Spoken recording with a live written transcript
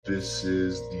This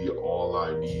is the All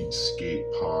I Need Skate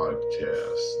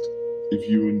podcast. If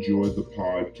you enjoy the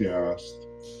podcast,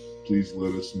 please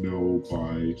let us know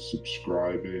by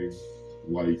subscribing,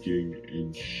 liking,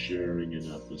 and sharing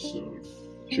an episode.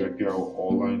 Check out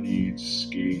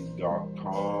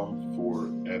allineedskate.com for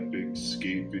epic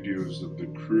skate videos of the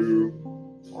crew,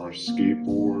 our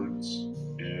skateboards,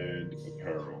 and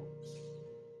apparel.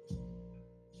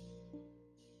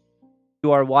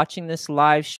 You are watching this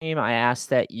live stream, I ask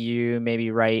that you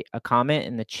maybe write a comment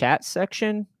in the chat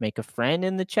section, make a friend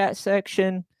in the chat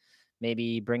section,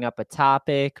 maybe bring up a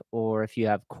topic, or if you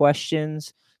have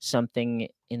questions, something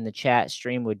in the chat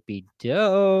stream would be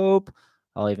dope.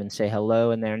 I'll even say hello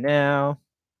in there now.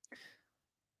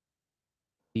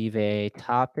 Leave a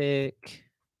topic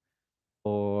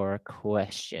or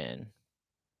question.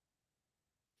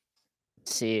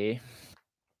 Let's see.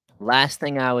 Last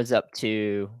thing I was up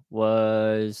to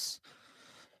was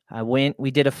we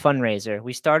did a fundraiser.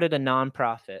 We started a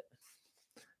nonprofit.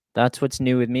 That's what's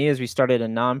new with me is we started a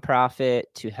nonprofit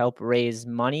to help raise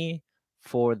money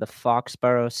for the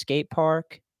Foxborough Skate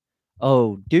Park.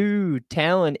 Oh, dude,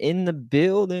 Talon in the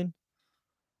building.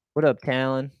 What up,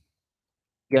 Talon?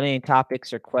 Got any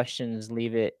topics or questions,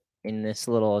 leave it in this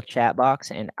little chat box,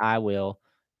 and I will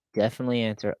definitely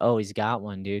answer. Oh, he's got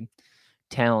one, dude.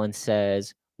 Talon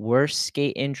says, worst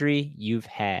skate injury you've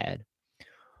had.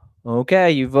 Okay,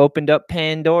 you've opened up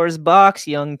Pandora's box,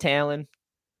 young Talon.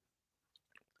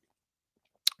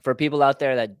 For people out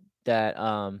there that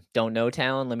don't know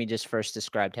Talon, let me just first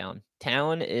describe Talon.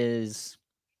 Talon is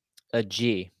a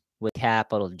G with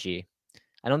capital G.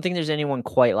 I don't think there's anyone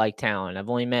quite like Talon. I've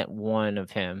only met one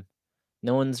of him.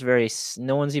 No one's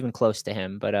even close to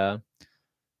him, but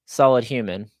solid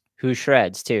human who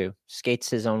shreds too. Skates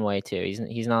his own way too.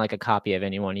 He's not like a copy of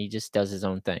anyone. He just does his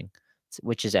own thing,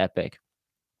 which is epic.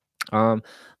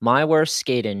 My worst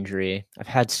skate injury, I've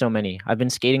had so many. I've been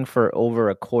skating for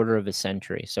over a quarter of a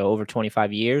century, so over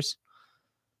 25 years.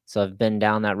 So I've been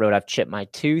down that road. I've chipped my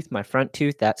tooth, my front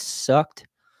tooth. That sucked.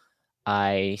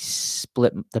 I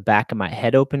split the back of my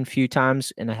head open a few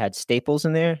times, and I had staples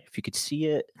in there. If you could see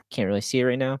it, can't really see it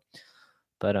right now.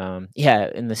 But yeah,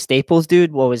 in the staples,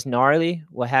 dude, what was gnarly?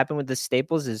 What happened with the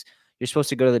staples is you're supposed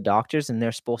to go to the doctors, and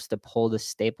they're supposed to pull the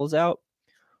staples out.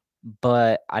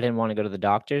 But I didn't want to go to the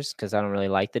doctors because I don't really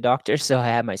like the doctors. So I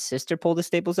had my sister pull the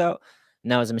staples out,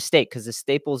 and that was a mistake because the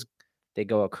staples, they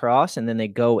go across and then they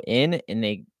go in and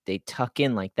they tuck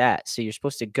in like that. So you're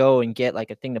supposed to go and get like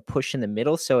a thing to push in the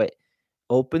middle so it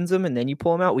opens them and then you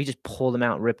pull them out. We just pulled them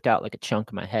out and ripped out like a chunk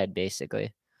of my head,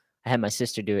 basically. I had my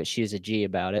sister do it. She was a G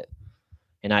about it.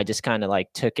 And I just kind of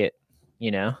like took it,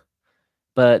 you know.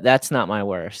 But that's not my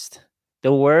worst.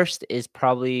 The worst is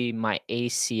probably my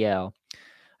ACL.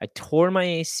 I tore my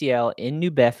ACL in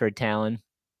New Bedford, Talon,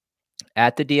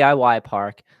 at the DIY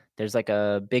park. There's like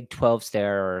a big 12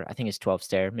 stair, or I think it's 12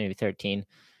 stair, maybe 13.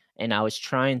 And I was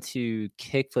trying to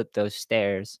kickflip those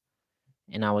stairs.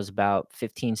 And I was about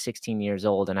 15, 16 years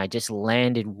old. And I just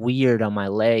landed weird on my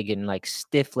leg and like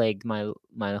stiff legged my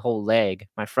whole leg,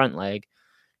 my front leg.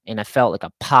 And I felt like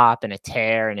a pop and a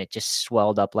tear, and it just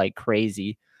swelled up like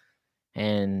crazy.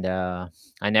 And I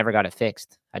never got it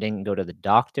fixed. I didn't go to the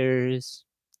doctors.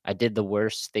 I did the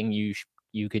worst thing you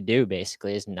could do,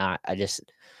 basically, is not. I just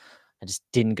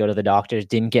didn't go to the doctors,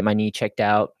 didn't get my knee checked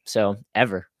out. So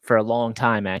ever for a long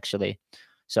time, actually.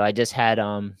 So I just had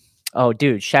oh,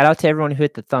 dude, shout out to everyone who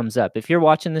hit the thumbs up. If you're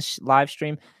watching this live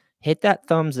stream, hit that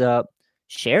thumbs up,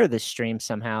 share this stream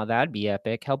somehow. That'd be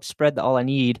epic. Help spread the All I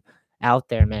Need out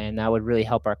there, man. That would really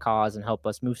help our cause and help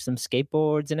us move some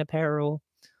skateboards and apparel.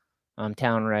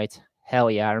 Talon writes,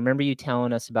 hell yeah. I remember you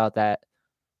telling us about that.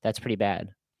 That's pretty bad.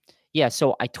 Yeah,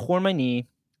 so I tore my knee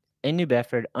in New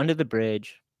Bedford under the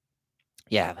bridge.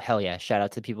 Yeah, hell yeah. Shout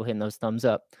out to the people hitting those thumbs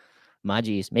up. My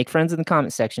G's. Make friends in the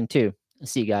comment section too. I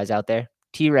see you guys out there.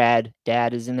 T-Rad,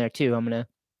 Dad is in there too. I'm going to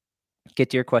get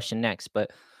to your question next.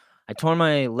 But I tore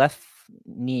my left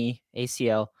knee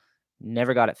ACL,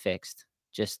 never got it fixed.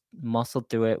 Just muscled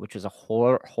through it, which was a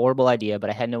horrible idea, but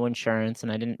I had no insurance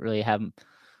and I didn't really have.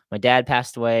 My dad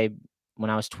passed away when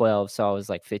I was 12, so I was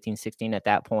like 15, 16 at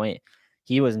that point.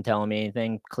 He wasn't telling me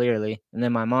anything clearly. And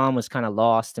then my mom was kind of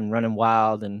lost and running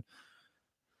wild, and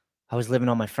I was living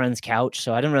on my friend's couch,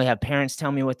 so I didn't really have parents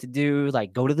tell me what to do,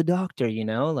 like go to the doctor, you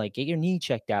know, like get your knee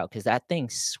checked out because that thing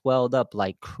swelled up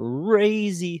like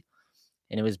crazy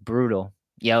and it was brutal.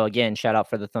 Yo, again, shout out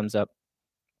for the thumbs up.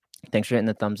 Thanks for hitting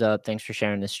the thumbs up. Thanks for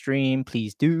sharing the stream.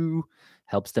 Please do.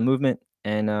 Helps the movement.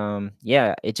 And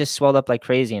yeah, it just swelled up like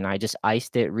crazy. And I just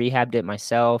iced it, rehabbed it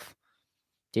myself.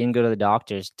 Didn't go to the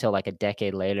doctors till like a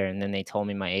decade later. And then they told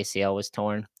me my ACL was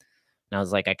torn. And I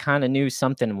was like, I kind of knew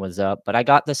something was up, but I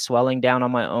got the swelling down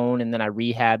on my own and then I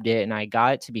rehabbed it and I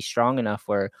got it to be strong enough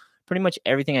where pretty much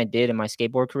everything I did in my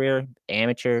skateboard career,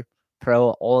 amateur,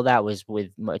 pro, all of that was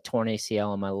with my torn ACL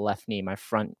on my left knee, my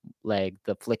front leg,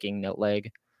 the flicking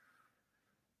leg,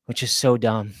 which is so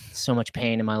dumb. So much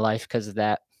pain in my life because of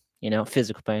that,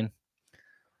 physical pain.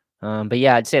 But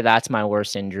yeah, I'd say that's my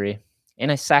worst injury. And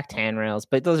I sacked handrails,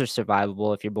 but those are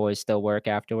survivable if your boys still work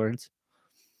afterwards.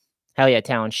 Hell yeah,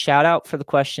 Talon. Shout out for the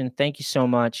question. Thank you so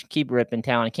much. Keep ripping,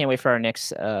 Talon. I can't wait for our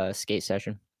next skate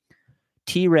session.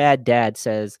 T-Rad Dad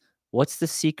says, what's the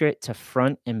secret to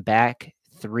front and back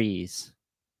threes?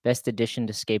 Best addition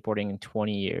to skateboarding in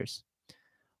 20 years.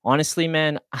 Honestly,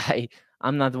 man,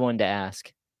 I'm not the one to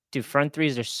ask. Dude, front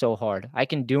threes are so hard. I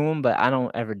can do them, but I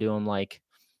don't ever do them like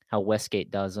how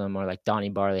Westgate does them or like Donnie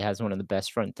Barley has one of the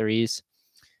best front threes.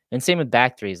 And same with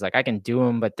back threes. Like I can do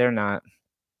them, but they're not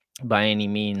by any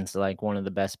means like one of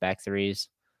the best back threes.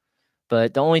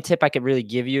 But the only tip I could really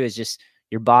give you is just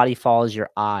your body follows your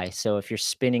eye. So if you're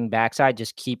spinning backside,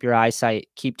 just keep your eyesight,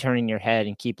 keep turning your head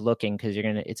and keep looking because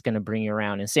it's gonna bring you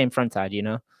around. And same front side,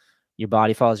 your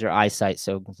body follows your eyesight.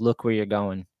 So look where you're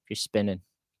going if you're spinning.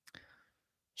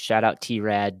 Shout out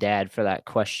T-Rad Dad for that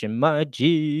question, my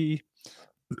G.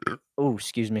 Oh,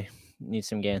 excuse me. Need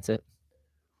some Gansett.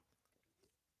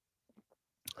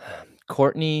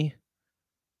 Courtney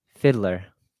Fiddler,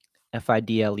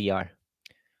 Fidler.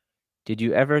 Did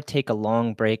you ever take a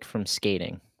long break from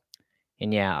skating?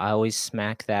 And yeah, I always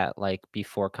smack that like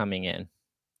before coming in.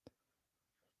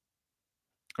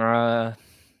 I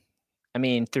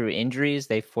mean, through injuries,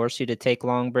 they force you to take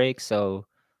long breaks. So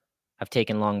I've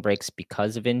taken long breaks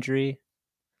because of injury,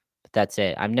 but that's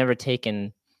it. I've never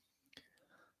taken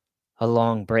a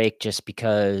long break just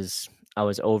because I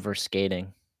was over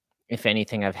skating. If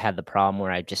anything, I've had the problem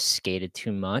where I just skated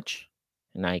too much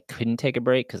and I couldn't take a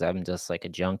break because I'm just like a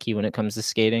junkie when it comes to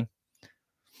skating.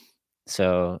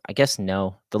 So I guess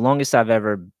no. The longest I've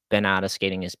ever been out of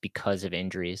skating is because of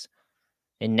injuries.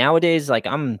 And nowadays, like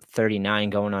I'm 39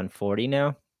 going on 40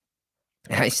 now.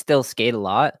 I still skate a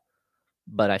lot,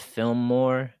 but I film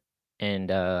more and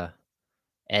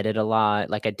edit a lot.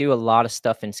 Like I do a lot of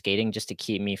stuff in skating just to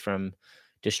keep me from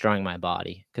destroying my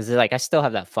body. Cause like I still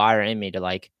have that fire in me to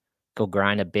like go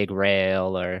grind a big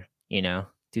rail or,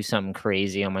 do something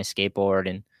crazy on my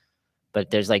skateboard.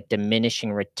 But there's like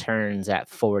diminishing returns at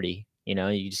 40.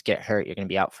 You just get hurt. You're gonna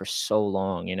be out for so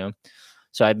long.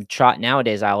 So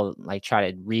nowadays I'll like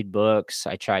try to read books.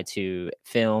 I try to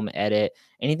film, edit,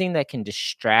 anything that can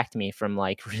distract me from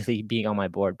like really being on my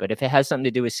board. But if it has something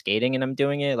to do with skating and I'm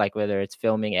doing it, like whether it's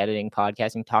filming, editing,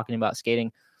 podcasting, talking about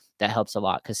skating, that helps a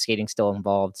lot because skating's still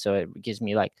involved. So it gives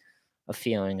me like a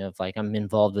feeling of like I'm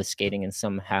involved with skating and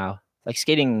somehow like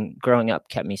skating growing up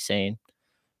kept me sane.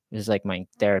 It was like my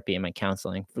therapy and my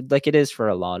counseling, like it is for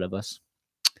a lot of us.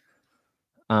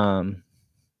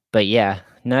 But yeah,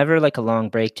 never like a long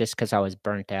break just because I was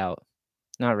burnt out.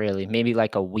 Not really. Maybe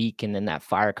like a week and then that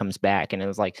fire comes back and it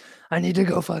was like, I need to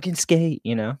go fucking skate,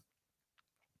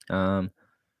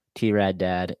 T-Rad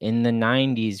Dad. In the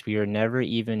 90s, we were never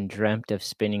even dreamt of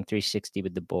spinning 360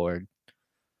 with the board.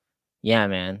 Yeah,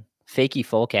 man. Fakey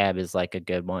full cab is like a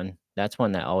good one. That's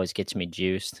one that always gets me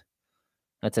juiced.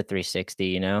 That's a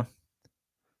 360,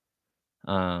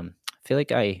 I feel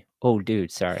like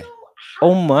dude, sorry.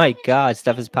 Oh my God,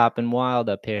 stuff is popping wild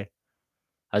up here.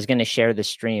 I was going to share the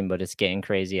stream, but it's getting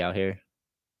crazy out here.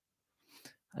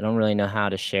 I don't really know how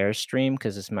to share a stream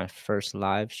because it's my first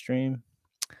live stream,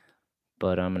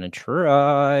 but I'm going to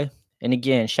try. And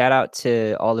again, shout out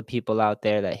to all the people out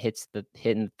there that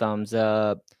hitting the thumbs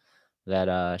up,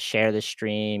 that share the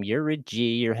stream. You're a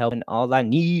G. You're helping all I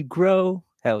need grow.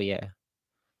 Hell yeah.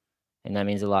 And that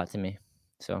means a lot to me.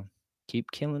 So keep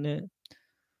killing it.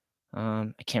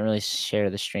 I can't really share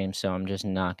the stream, so I'm just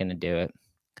not going to do it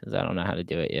because I don't know how to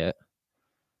do it yet.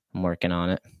 I'm working on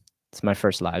it. It's my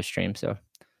first live stream, so.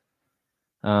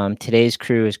 Today's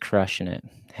crew is crushing it.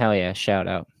 Hell yeah, shout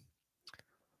out.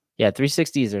 Yeah,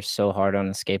 360s are so hard on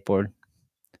the skateboard.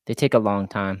 They take a long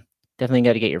time. Definitely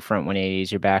got to get your front 180s,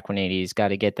 your back 180s. Got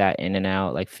to get that in and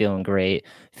out, like feeling great.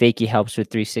 Fakie helps with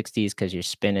 360s because you're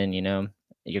spinning,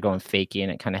 you're going fakie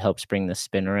and it kind of helps bring the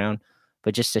spin around.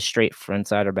 But just a straight front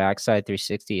side or back side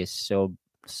 360 is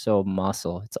so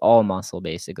muscle. It's all muscle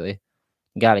basically.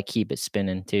 You got to keep it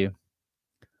spinning too.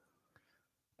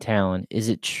 Talon, is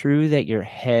it true that your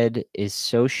head is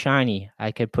so shiny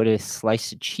I could put a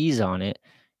slice of cheese on it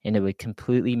and it would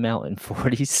completely melt in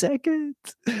 40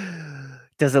 seconds?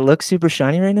 Does it look super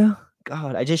shiny right now?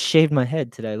 God, I just shaved my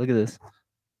head today. Look at this.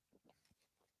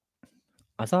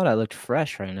 I thought I looked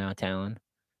fresh right now, Talon.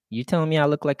 You telling me I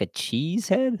look like a cheese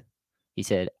head? He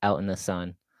said, out in the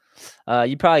sun.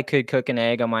 You probably could cook an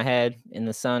egg on my head in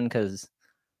the sun because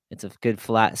it's a good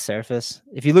flat surface.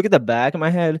 If you look at the back of my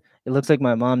head, it looks like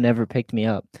my mom never picked me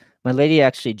up. My lady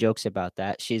actually jokes about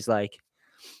that. She's like,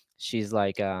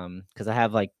 because I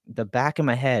have like the back of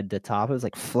my head, the top is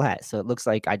like flat. So it looks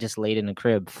like I just laid in a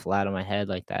crib flat on my head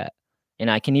like that.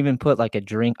 And I can even put like a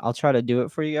drink. I'll try to do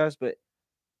it for you guys, but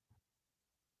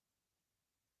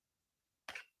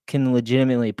can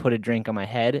legitimately put a drink on my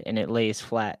head and it lays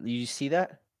flat. You see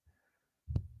that?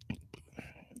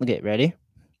 Look at ready?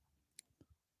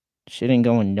 Shit ain't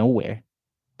going nowhere.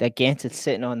 That Gans's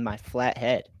sitting on my flat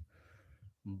head.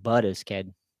 Butters,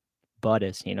 kid.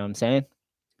 Butters, you know what I'm saying?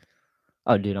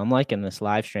 Oh, dude, I'm liking this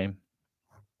live stream.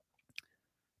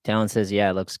 Talon says, yeah,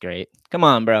 it looks great. Come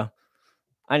on, bro.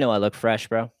 I know I look fresh,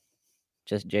 bro.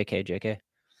 Just JK.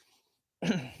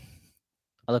 I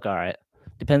look all right.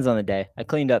 Depends on the day. I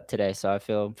cleaned up today, so I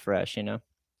feel fresh, you know?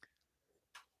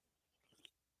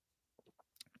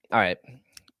 All right.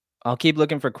 I'll keep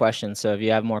looking for questions. So if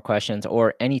you have more questions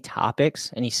or any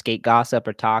topics, any skate gossip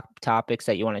or topics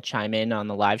that you want to chime in on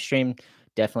the live stream,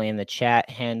 definitely in the chat,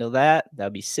 handle that.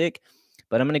 That'd be sick.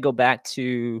 But I'm going to go back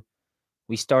to,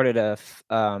 we started a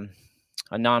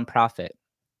nonprofit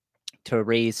to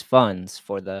raise funds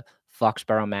for the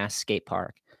Foxborough Mass Skate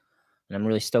Park. And I'm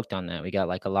really stoked on that. We got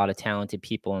like a lot of talented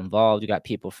people involved. We got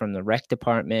people from the rec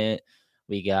department.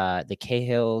 We got the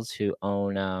Cahills who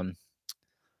own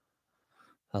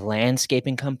a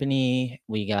landscaping company.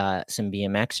 We got some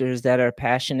BMXers that are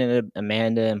passionate.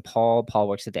 Amanda and Paul. Paul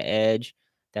works at the Edge,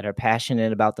 that are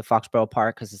passionate about the Foxborough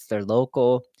Park because it's their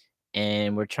local.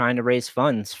 And we're trying to raise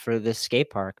funds for this skate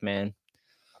park, man.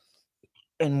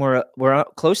 And we're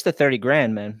close to 30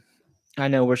 grand, man. I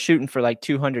know we're shooting for like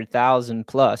 200,000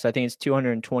 plus. I think it's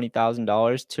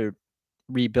 $220,000 to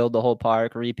rebuild the whole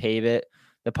park, repave it.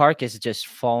 The park is just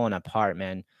falling apart,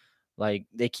 man. Like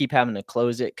they keep having to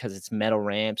close it because it's metal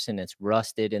ramps and it's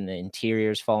rusted and the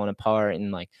interior's falling apart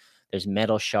and like there's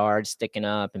metal shards sticking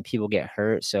up and people get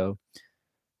hurt. So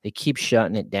they keep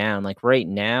shutting it down. Like right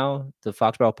now, the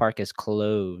Foxborough Park is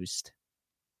closed,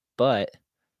 but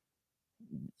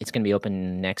it's going to be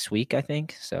open next week, I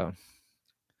think. So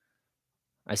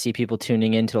I see people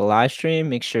tuning into the live stream.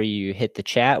 Make sure you hit the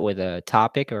chat with a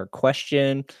topic or a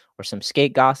question or some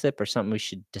skate gossip or something we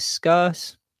should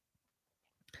discuss.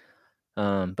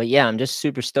 But yeah, I'm just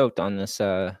super stoked on this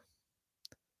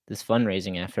this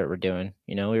fundraising effort we're doing.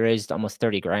 You know, we raised almost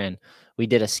 30 grand. We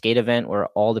did a skate event where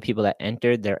all the people that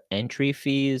entered, their entry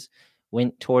fees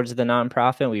went towards the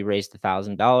nonprofit. We raised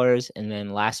 $1,000. And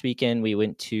then last weekend we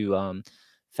went to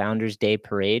Founders Day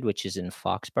Parade, which is in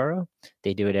Foxborough.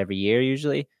 They do it every year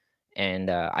usually. And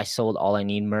I sold All I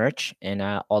Need merch, and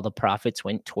all the profits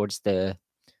went towards the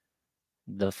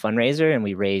fundraiser, and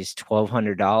we raised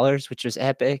 $1,200, which was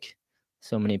epic.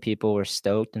 So many people were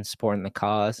stoked and supporting the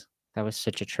cause. That was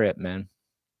such a trip, man.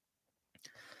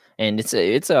 And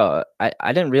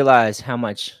I didn't realize how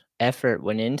much effort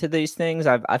went into these things.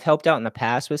 I've helped out in the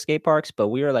past with skate parks, but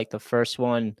we were like the first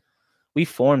one. We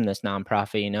formed this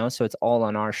nonprofit, you know, so it's all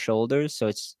on our shoulders. So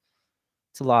it's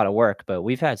a lot of work, but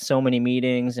we've had so many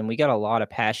meetings and we got a lot of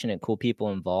passionate, cool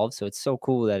people involved. So it's so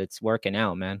cool that it's working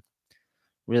out, man.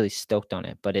 Really stoked on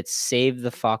it. But it's Save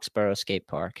the Foxborough Skate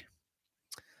Park.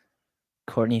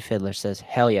 Courtney Fiddler says,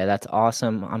 hell yeah, that's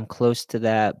awesome. I'm close to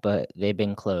that, but they've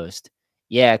been closed.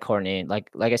 Yeah, Courtney. Like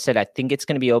I said, I think it's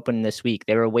going to be open this week.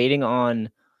 They were waiting on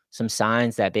some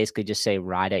signs that basically just say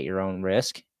ride at your own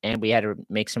risk. And we had to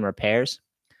make some repairs.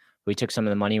 We took some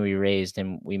of the money we raised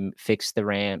and we fixed the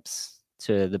ramps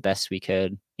to the best we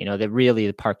could. You know,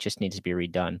 the park just needs to be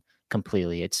redone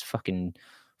completely. It's fucking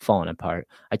falling apart.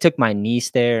 I took my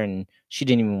niece there and she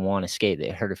didn't even want to skate.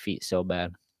 It hurt her feet so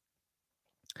bad.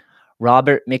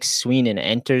 Robert McSweenan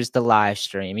enters the live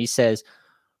stream. He says,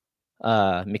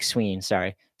 McSween,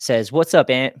 sorry, says, what's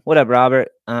up, Ant? What up, Robert?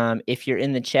 If you're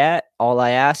in the chat, all I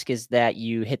ask is that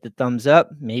you hit the thumbs up,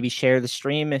 maybe share the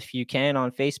stream if you can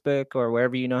on Facebook or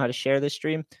wherever you know how to share the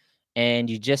stream. And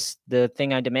the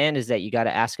thing I demand is that you got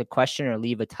to ask a question or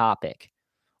leave a topic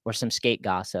or some skate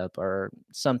gossip or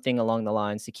something along the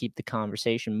lines to keep the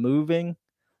conversation moving.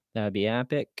 That would be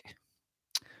epic.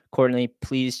 Courtney,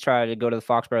 please try to go to the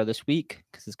Foxborough this week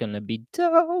because it's going to be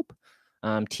dope.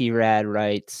 T-Rad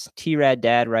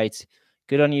Dad writes,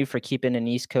 good on you for keeping an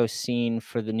East Coast scene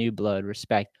for the new blood.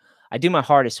 Respect. I do my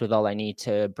hardest with All I Need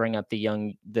to bring up the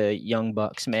young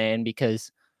bucks, man,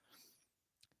 because,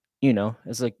 you know,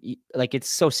 it's like it's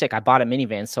so sick. I bought a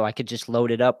minivan so I could just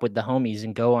load it up with the homies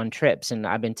and go on trips. And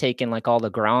I've been taking like all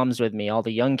the Groms with me, all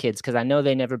the young kids, because I know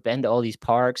they never been to all these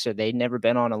parks or they'd never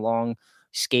been on a long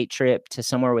skate trip to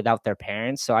somewhere without their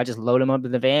parents. So I just load them up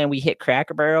in the van. We hit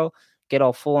Cracker Barrel, get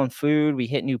all full on food. We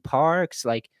hit new parks.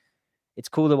 Like, it's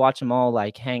cool to watch them all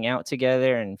like hang out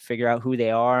together and figure out who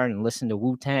they are and listen to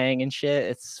Wu-Tang and shit.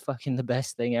 It's fucking the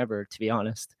best thing ever, to be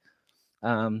honest.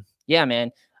 Yeah,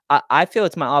 man. I feel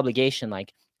it's my obligation.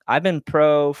 Like, I've been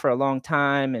pro for a long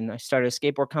time and I started a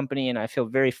skateboard company, and I feel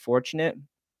very fortunate.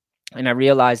 And I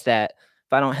realized that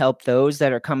if I don't help those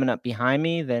that are coming up behind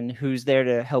me, then who's there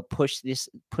to help push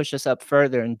us up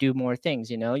further and do more things?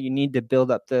 You know, you need to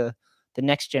build up the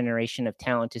next generation of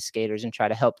talented skaters and try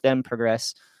to help them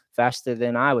progress faster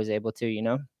than I was able to, you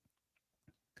know?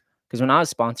 Because when I was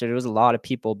sponsored, there was a lot of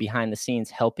people behind the scenes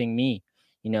helping me.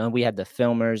 You know, we had the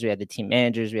filmers, we had the team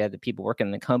managers, we had the people working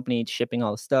in the company, shipping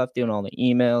all the stuff, doing all the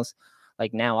emails.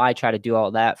 Like, now I try to do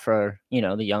all that for, you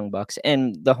know, the young bucks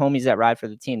and the homies that ride for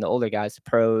the team, the older guys, the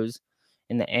pros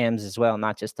and the AMs as well,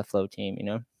 not just the flow team, you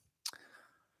know?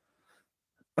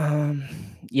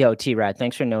 Yo, T-Rad,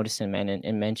 thanks for noticing, man,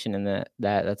 and mentioning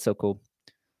that's so cool.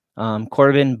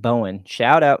 Corbin Bowen,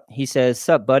 shout out. He says,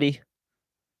 "Sup, buddy?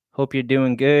 Hope you're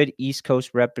doing good. East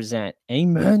Coast represent."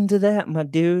 Amen to that, my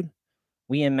dude.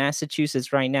 We in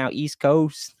Massachusetts right now, East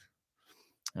Coast.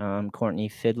 Courtney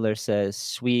Fiddler says,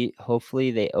 "Sweet. Hopefully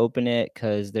they open it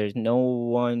because there's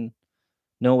nowhere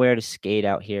to skate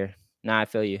out here." Nah, I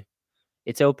feel you.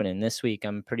 It's opening this week.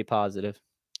 I'm pretty positive.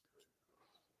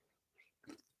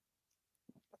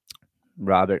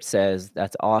 Robert says,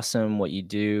 "That's awesome what you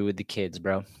do with the kids,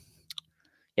 bro."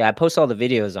 Yeah, I post all the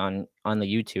videos on the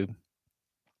YouTube.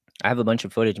 I have a bunch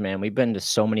of footage, man. We've been to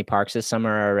so many parks this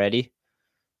summer already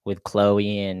with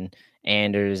Chloe and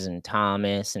Anders and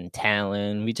Thomas and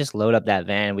Talon. We just load up that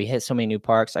van. We hit so many new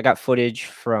parks. I got footage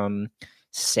from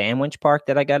Sandwich Park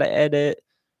that I got to edit.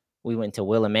 We went to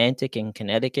Willimantic in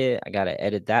Connecticut. I got to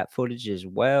edit that footage as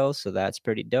well. So that's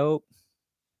pretty dope.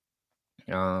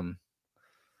 But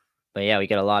yeah, we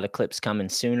got a lot of clips coming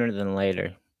sooner than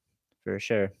later for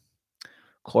sure.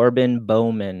 Corbin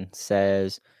Bowman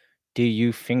says, "Do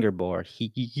you fingerboard?"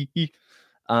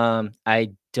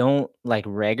 I don't like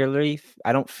regularly.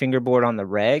 I don't fingerboard on the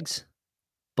regs,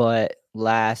 but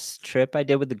last trip I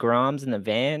did with the Groms in the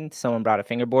van, someone brought a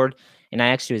fingerboard, and I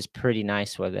actually was pretty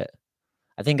nice with it.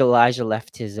 I think Elijah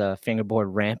left his fingerboard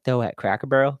ramp though at Cracker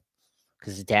Barrel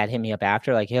because his dad hit me up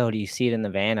after, like, "Yo, do you see it in the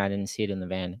van?" I didn't see it in the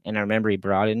van, and I remember he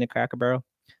brought it into Cracker Barrel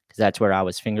because that's where I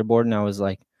was fingerboarding. I was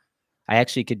like, I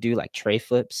actually could do like tray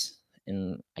flips,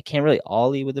 and I can't really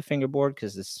ollie with the fingerboard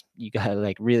because you gotta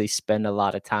like really spend a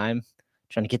lot of time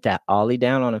trying to get that ollie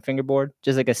down on a fingerboard,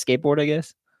 just like a skateboard, I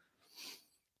guess.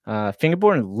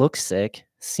 Fingerboarding looks sick,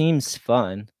 seems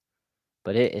fun,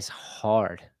 but it is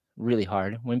hard, really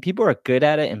hard. When people are good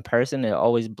at it in person, it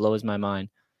always blows my mind.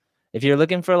 If you're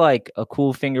looking for like a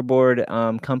cool fingerboard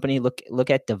company, look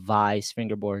at Devise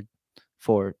Fingerboard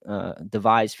for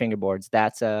Devise Fingerboards.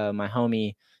 That's my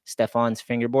homie Stefan's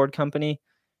fingerboard company,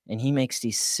 and he makes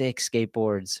these sick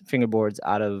fingerboards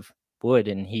out of wood,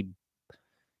 and he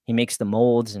makes the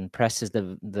molds and presses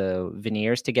the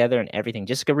veneers together and everything,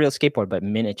 just like a real skateboard but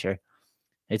miniature.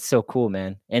 It's so cool,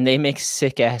 man. And they make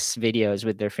sick ass videos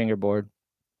with their fingerboard.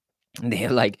 They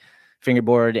had like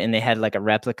fingerboard, and they had like a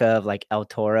replica of like El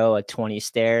Toro, a 20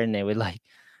 stair, and they would like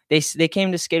they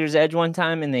came to Skater's Edge one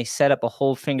time and they set up a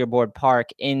whole fingerboard park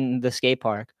in the skate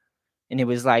park. And it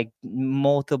was like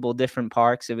multiple different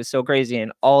parks. It was so crazy.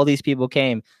 And all these people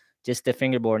came just to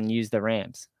fingerboard and use the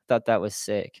ramps. Thought that was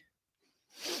sick.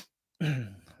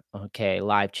 Okay,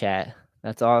 live chat.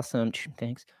 That's awesome.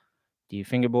 Thanks. Do you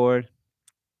fingerboard?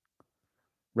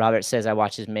 Robert says, "I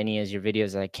watch as many as your videos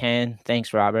as I can."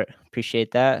 Thanks, Robert.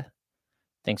 Appreciate that.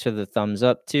 Thanks for the thumbs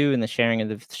up too and the sharing of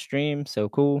the stream. So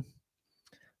cool.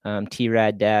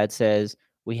 T-Rad Dad says,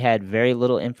 "We had very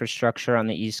little infrastructure on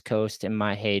the East Coast in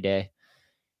my heyday."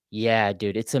 Yeah,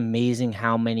 dude, it's amazing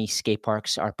how many skate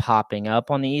parks are popping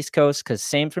up on the East Coast. Cause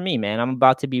same for me, man. I'm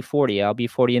about to be 40. I'll be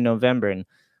 40 in November. And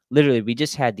literally, we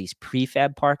just had these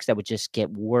prefab parks that would just get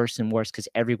worse and worse because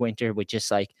every winter would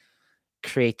just like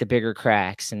create the bigger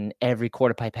cracks, and every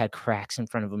quarter pipe had cracks in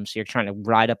front of them. So you're trying to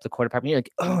ride up the quarter pipe and you're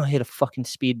like, "Oh, I hit a fucking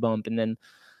speed bump." And then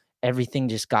everything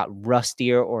just got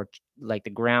rustier, or like the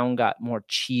ground got more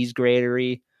cheese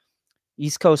gratery.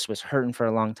 East Coast was hurting for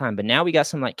a long time, but now we got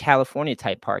some like California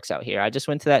type parks out here. I just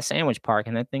went to that Sandwich Park,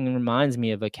 and that thing reminds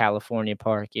me of a California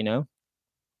park, you know?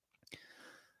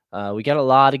 We got a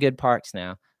lot of good parks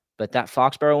now, but that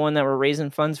Foxborough one that we're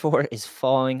raising funds for is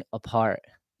falling apart.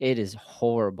 It is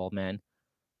horrible, man.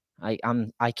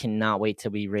 I cannot wait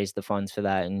till we raise the funds for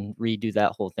that and redo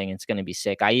that whole thing. It's going to be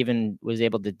sick. I even was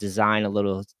able to design a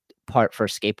little part for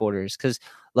skateboarders because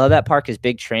a lot of that park is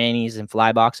big trannies and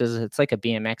fly boxes. It's like a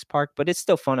BMX park, but it's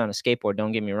still fun on a skateboard.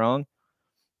 Don't get me wrong.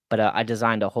 But I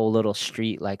designed a whole little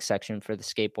street like section for the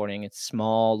skateboarding. It's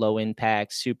small, low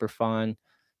impact, super fun.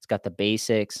 It's got the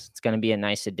basics. It's going to be a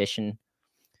nice addition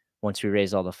once we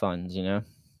raise all the funds, you know?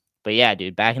 But yeah,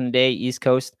 dude, back in the day, East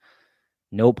Coast,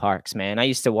 no parks, man. I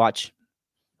used to watch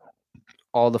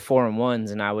all the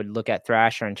 4-in-1s and I would look at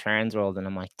Thrasher and Transworld and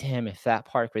I'm like, damn, if that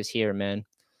park was here, man.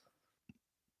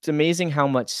 It's amazing how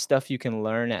much stuff you can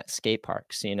learn at skate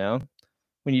parks, you know?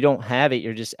 When you don't have it,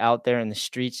 you're just out there in the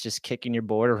streets just kicking your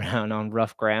board around on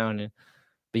rough ground.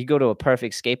 But you go to a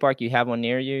perfect skate park, you have one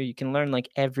near you, you can learn like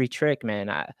every trick, man.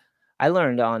 I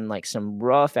learned on like some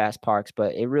rough ass parks,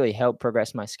 but it really helped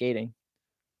progress my skating.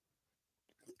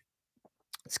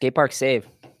 Skate parks save.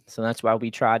 So that's why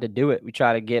we try to do it. We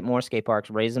try to get more skate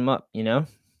parks, raise them up, you know?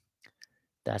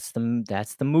 That's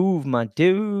the move, my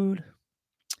dude.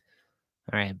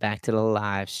 All right, back to the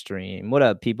live stream. What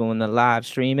up, people in the live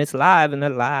stream? It's live in the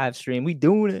live stream. We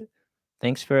doing it.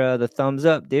 Thanks for the thumbs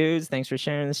up, dudes. Thanks for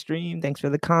sharing the stream. Thanks for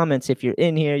the comments. If you're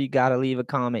in here, you got to leave a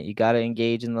comment. You got to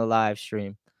engage in the live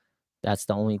stream. That's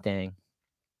the only thing.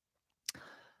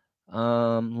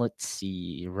 Let's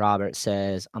see. Robert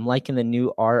says, I'm liking the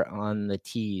new art on the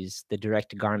tees, the direct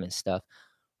to garment stuff.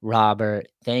 Robert,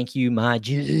 thank you, my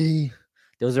G.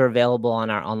 Those are available on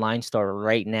our online store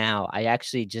right now. I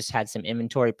actually just had some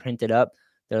inventory printed up.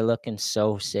 They're looking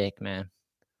so sick, man.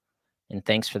 And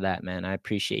thanks for that, man. I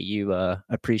appreciate you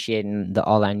appreciating the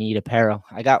All I Need apparel.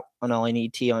 I got an All I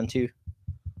Need tee on too.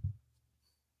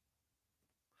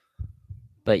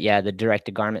 But yeah, the direct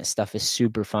to garment stuff is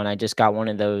super fun. I just got one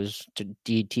of those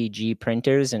DTG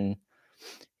printers and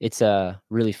it's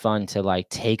really fun to like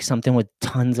take something with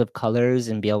tons of colors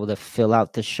and be able to fill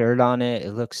out the shirt on it.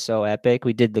 It looks so epic.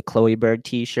 We did the Chloe Bird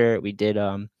t-shirt. We did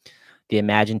the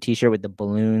Imagine t-shirt with the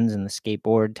balloons and the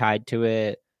skateboard tied to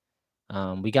it.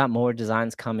 We got more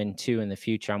designs coming too in the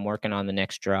future. I'm working on the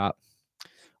next drop.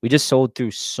 We just sold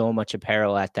through so much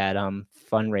apparel at that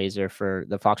fundraiser for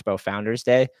the Foxborough Founders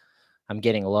Day. I'm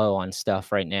getting low on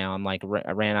stuff right now. I'm like,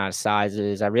 I ran out of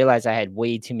sizes. I realized I had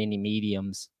way too many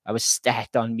mediums. I was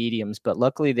stacked on mediums, but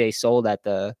luckily they sold at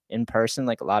the in-person.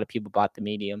 Like a lot of people bought the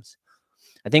mediums.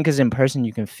 I think because in person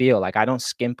you can feel like I don't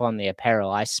skimp on the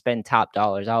apparel. I spend top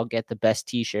dollars. I'll get the best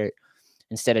t-shirt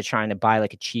instead of trying to buy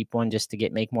like a cheap one just to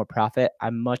make more profit.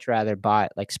 I'd much rather buy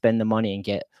like spend the money and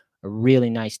get a really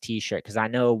nice t-shirt because I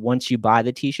know once you buy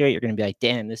the t-shirt, you're gonna be like,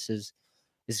 damn, this is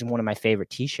one of my favorite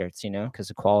t-shirts, you know, because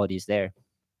the quality is there.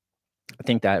 I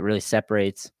think that really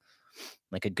separates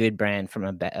like a good brand from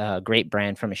a great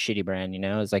brand from a shitty brand, you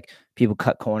know. It's like people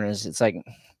cut corners. It's like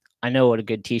I know what a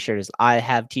good t-shirt is. I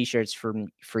have t-shirts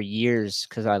for years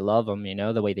because I love them, you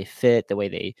know, the way they fit, the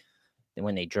way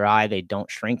when they dry, they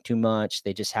don't shrink too much.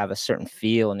 They just have a certain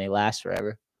feel and they last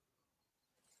forever.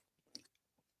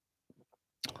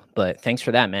 But thanks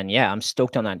for that, man. Yeah, I'm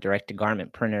stoked on that direct to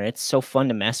garment printer. It's so fun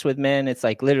to mess with, man. It's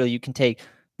like literally you can take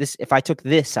this. If I took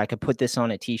this, I could put this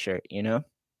on a t-shirt, you know,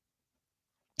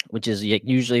 which is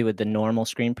usually with the normal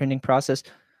screen printing process,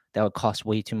 that would cost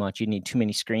way too much. You need too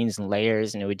many screens and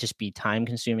layers, and it would just be time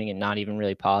consuming and not even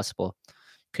really possible.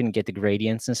 Couldn't get the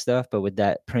gradients and stuff, but with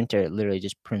that printer, it literally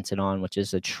just prints it on, which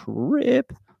is a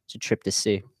trip. It's a trip to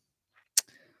see.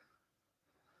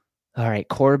 All right,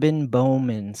 Corbin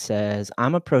Bowman says,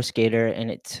 I'm a pro skater and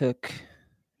it took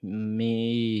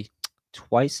me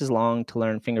twice as long to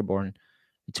learn fingerboarding.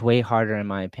 It's way harder in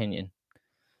my opinion.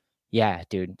 Yeah,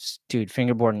 dude,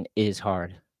 fingerboarding is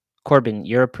hard. Corbin,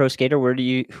 you're a pro skater. Who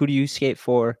do you skate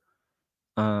for?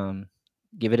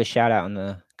 Give it a shout out in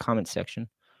the comment section.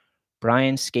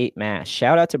 Brian Skate Mash.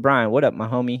 Shout out to Brian. What up, my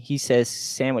homie? He says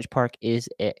Sandwich Park is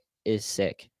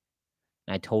sick.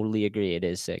 I totally agree. It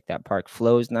is sick. That park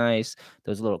flows nice.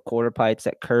 Those little quarter pipes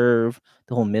that curve.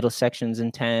 The whole middle section's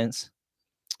intense.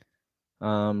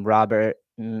 Robert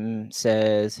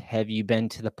says, have you been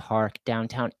to the park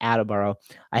downtown Attleboro?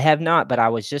 I have not, but I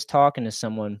was just talking to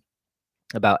someone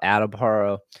about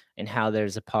Attleboro and how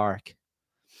there's a park.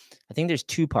 I think there's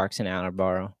 2 parks in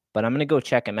Attleboro, but I'm going to go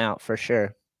check them out for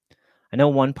sure. I know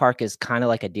one park is kind of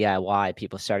like a DIY.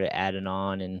 People started adding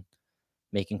on and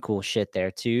making cool shit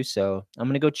there too. So I'm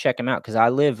going to go check them out because I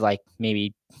live like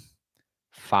maybe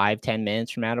 5-10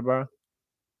 minutes from Attleboro.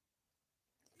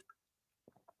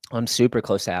 I'm super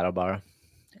close to Attleboro.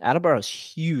 Attleboro is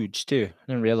huge too. I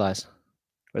didn't realize.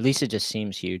 Or at least it just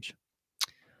seems huge.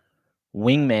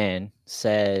 Wingman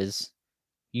says,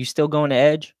 you still going to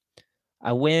Edge?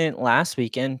 I went last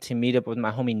weekend to meet up with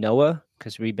my homie Noah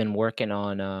because we've been working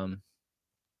on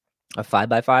a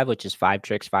 5x5, which is 5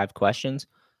 tricks, 5 questions.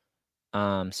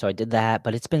 So I did that,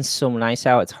 but it's been so nice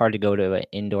out. It's hard to go to an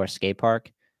indoor skate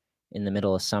park in the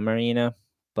middle of summer,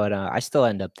 but I still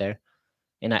end up there.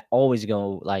 And I always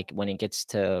go like when it gets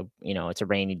to, it's a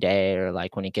rainy day or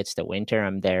like when it gets to winter,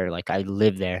 I'm there. Like I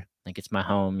live there. Like it's my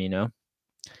home.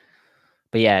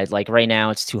 But yeah, it's like right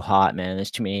now it's too hot, man. There's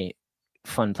too many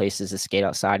fun places to skate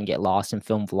outside and get lost and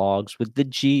film vlogs with the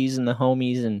G's and the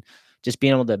homies and just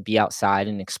being able to be outside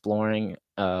and exploring.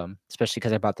 Especially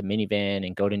because I bought the minivan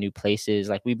and go to new places.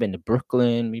 Like we've been to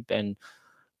Brooklyn, we've been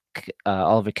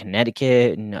all over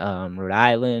Connecticut and Rhode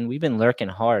Island. We've been lurking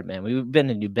hard, man. We've been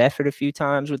to New Bedford a few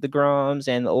times with the Groms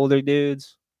and the older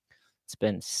dudes. It's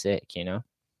been sick.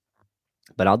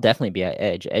 But I'll definitely be at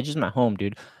Edge. Edge is my home,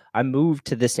 dude. I moved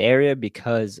to this area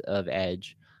because of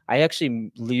Edge. I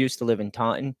actually used to live in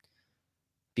Taunton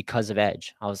because of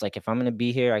Edge. I was like, if I'm going to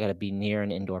be here, I got to be near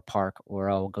an indoor park or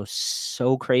I'll go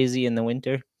so crazy in the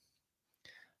winter.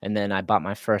 And then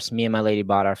me and my lady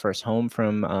bought our first home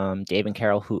from Dave and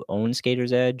Carol, who own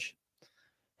Skaters Edge.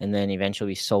 And then eventually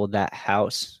we sold that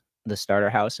house, the starter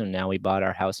house, and now we bought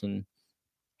our house and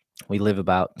we live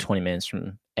about 20 minutes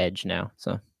from Edge now.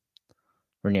 So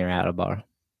we're near Attleboro.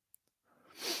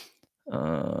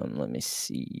 Let me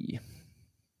see.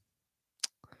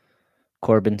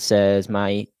 Corbin says,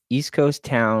 my East Coast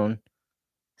town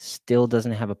still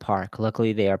doesn't have a park.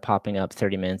 Luckily, they are popping up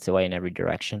 30 minutes away in every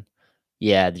direction.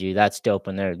 Yeah, dude, that's dope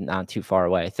when they're not too far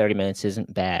away. 30 minutes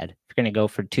isn't bad. If you're going to go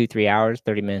for 2-3 hours,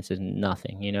 30 minutes is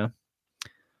nothing.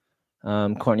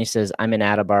 Courtney says, I'm in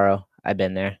Attleboro. I've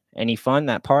been there. Any fun,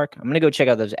 that park? I'm going to go check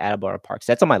out those Attleboro parks.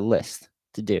 That's on my list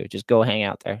to do. Just go hang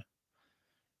out there.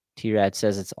 T-Rad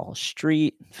says it's all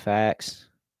street. Facts.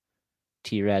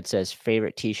 T-Rad says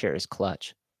favorite t-shirt is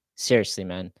Clutch. Seriously,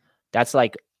 man. That's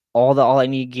like all I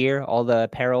need gear, all the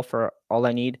apparel for all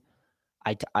I need.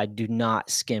 I do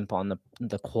not skimp on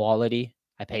the quality.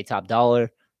 I pay top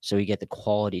dollar, so you get the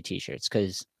quality t-shirts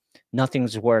because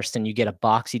nothing's worse than you get a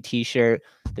boxy t-shirt,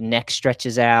 the neck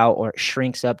stretches out or it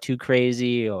shrinks up too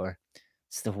crazy, or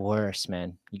it's the worst,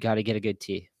 man. You got to get a good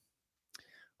tee.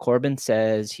 Corbin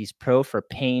says he's pro for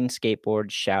Payne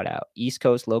Skateboard. Shout out. East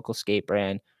Coast local skate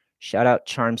brand. Shout out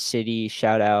Charm City.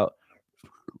 Shout out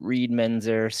Reed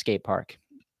Menzer Skate Park.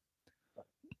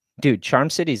 Dude, Charm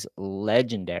City's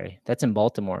legendary. That's in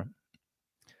Baltimore.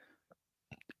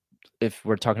 If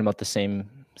we're talking about the same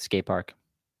skate park.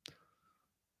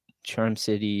 Charm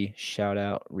City, shout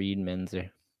out Reed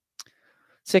Menzer.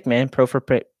 Sick, man. Pro for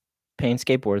Payne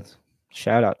Skateboards.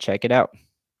 Shout out. Check it out.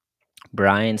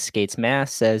 Brian Skates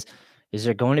Mass says, is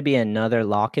there going to be another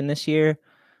lock-in this year?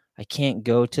 I can't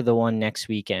go to the one next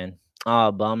weekend.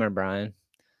 Oh, bummer, Brian.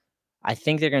 I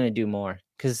think they're going to do more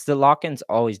because the lock-ins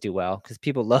always do well because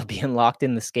people love being locked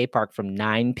in the skate park from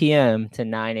 9 p.m. to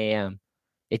 9 a.m.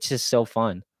 It's just so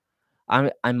fun.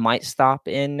 I might stop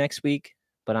in next week,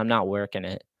 but I'm not working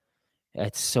it.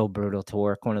 It's so brutal to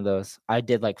work one of those. I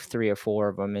did like 3 or 4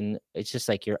 of them, and it's just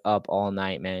like you're up all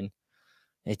night, man.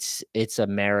 It's a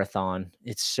marathon.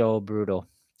 It's so brutal.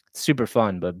 It's super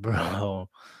fun, but bro,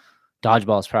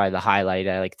 dodgeball is probably the highlight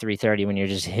at like 3:30 when you're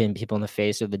just hitting people in the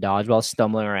face with the dodgeball,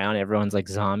 stumbling around. Everyone's like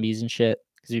zombies and shit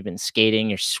because you've been skating.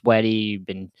 You're sweaty. You've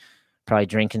been probably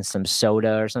drinking some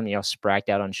soda or something. You're all spracked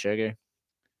out on sugar.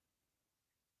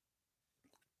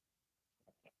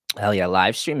 Hell yeah,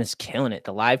 live stream is killing it.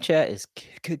 The live chat is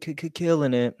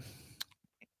killing it.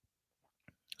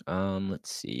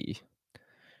 Let's see.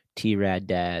 T-Rad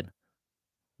Dad.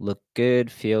 Look good,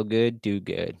 feel good, do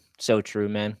good. So true,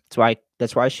 man.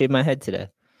 That's why I shaved my head today.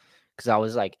 Because I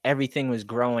was like, everything was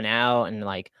growing out and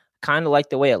like kind of like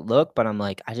the way it looked, but I'm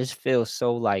like, I just feel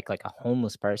so like a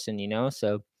homeless person.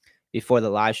 So before the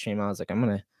live stream, I was like, I'm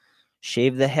gonna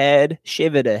shave the head,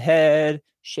 shave it a head,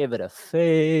 shave it a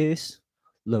face,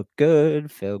 look good,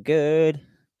 feel good.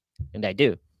 And I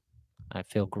do. I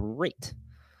feel great.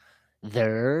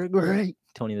 They're great.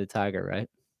 Tony the Tiger, right?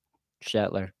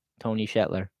 Tony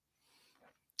Shetler.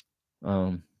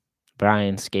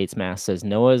 Brian Skates Mask says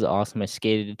Noah's awesome. I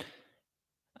skated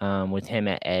with him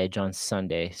at Edge on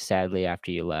Sunday, sadly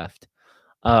after you left.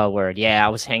 Word. Yeah, I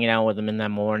was hanging out with him in that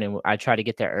morning. I tried to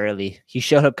get there early. He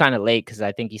showed up kind of late because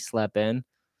I think he slept in.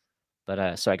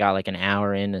 But so I got like an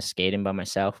hour in of skating by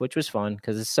myself, which was fun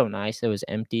because it's so nice. It was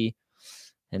empty.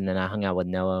 And then I hung out with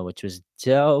Noah, which was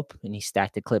dope. And he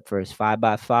stacked a clip for his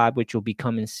 5x5, which will be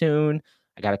coming soon.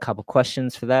 I got a couple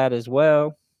questions for that as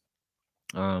well.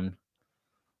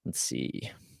 Let's see.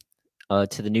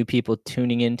 To the new people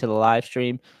tuning into the live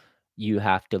stream, you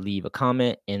have to leave a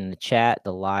comment in the chat,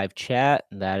 the live chat.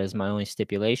 That is my only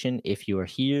stipulation if you are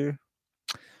here.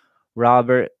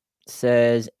 Robert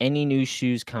says, any new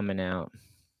shoes coming out?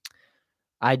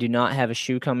 I do not have a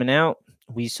shoe coming out.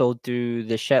 We sold through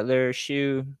the Shetler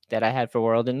shoe that I had for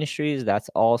World Industries. That's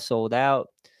all sold out.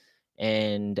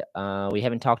 And we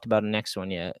haven't talked about the next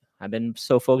one yet. I've been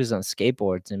so focused on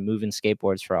skateboards and moving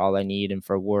skateboards for All I Need and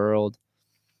for World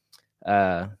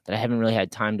that I haven't really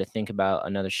had time to think about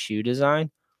another shoe design.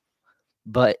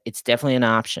 But it's definitely an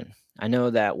option. I know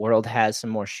that World has some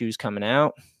more shoes coming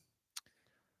out.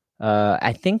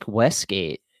 I think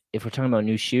Westgate, if we're talking about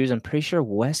new shoes, I'm pretty sure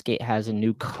Westgate has a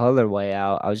new colorway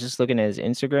out. I was just looking at his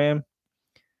Instagram,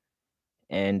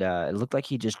 and it looked like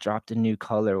he just dropped a new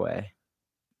colorway.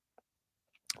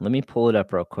 Let me pull it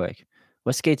up real quick.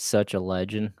 Westgate's such a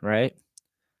legend, right?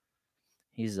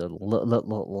 He's a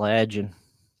legend.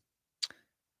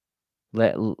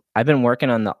 I've been working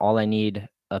on the All I Need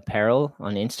apparel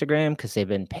on Instagram because they've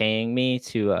been paying me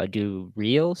to do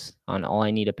reels on All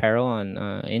I Need apparel on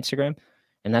Instagram.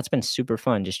 And that's been super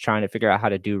fun, just trying to figure out how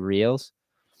to do reels.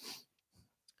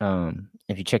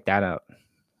 If you check that out,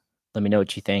 let me know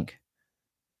what you think.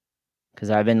 Because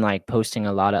I've been like posting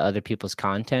a lot of other people's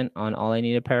content on All I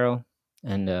Need apparel.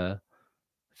 And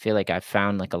feel like I've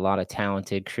found like a lot of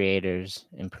talented creators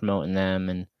and promoting them.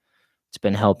 And it's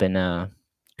been helping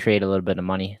create a little bit of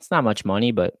money. It's not much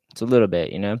money, but it's a little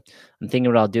bit, you know. I'm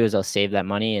thinking what I'll do is I'll save that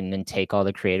money and then take all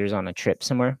the creators on a trip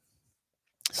somewhere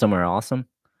awesome.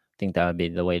 I think that would be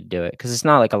the way to do it because it's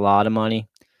not like a lot of money.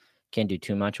 Can't do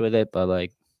too much with it, but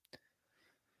like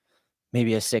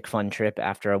maybe a sick fun trip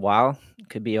after a while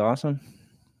could be awesome.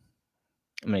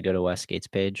 I'm gonna go to Westgate's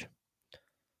page.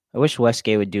 I wish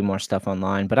Westgate would do more stuff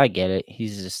online, but I get it.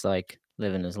 He's just like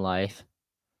living his life.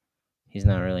 He's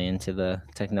not really into the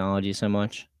technology so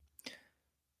much.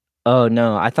 Oh,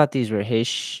 no, I thought these were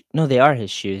his no, they are his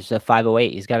shoes, the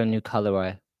 508, he's got a new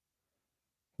colorway.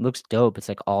 Looks dope, it's,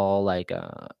 like, all, like,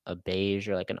 a beige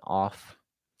or, like, it's,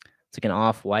 like, an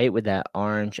off-white with that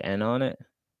orange N on it.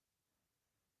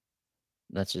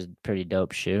 That's a pretty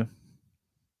dope shoe.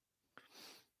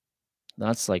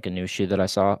 That's, like, a new shoe that I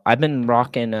saw. I've been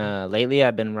rocking, lately,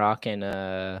 I've been rocking,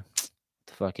 what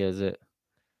the fuck is it?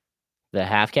 The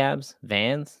half cabs,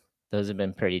 Vans. Those have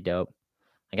been pretty dope.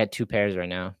 I got 2 pairs right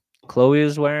now. Chloe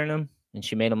was wearing them, and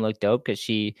she made them look dope because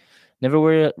she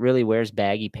never really wears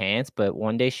baggy pants. But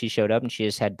one day she showed up and she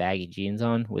just had baggy jeans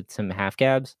on with some half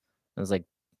cabs. I was like,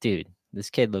 dude, this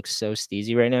kid looks so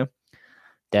steezy right now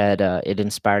that it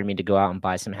inspired me to go out and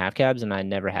buy some half cabs, and I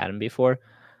never had them before.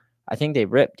 I think they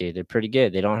rip, dude. They're pretty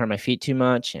good. They don't hurt my feet too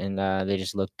much, and they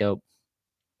just look dope.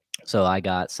 So I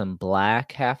got some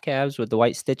black half cabs with the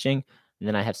white stitching. And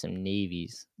then I have some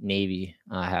navy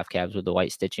half cabs with the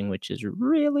white stitching, which is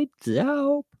really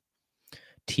dope.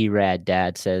 T-Rad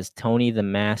Dad says, Tony the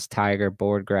Masked Tiger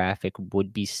board graphic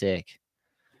would be sick.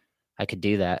 I could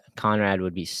do that. Conrad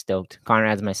would be stoked.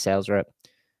 Conrad's my sales rep,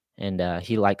 and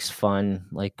he likes fun,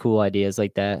 like cool ideas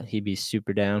like that. He'd be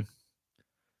super down.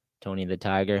 Tony the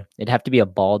Tiger. It'd have to be a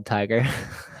bald tiger.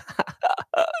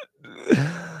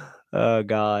 Oh,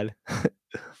 God.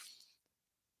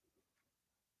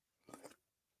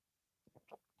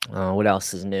 What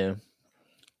else is new?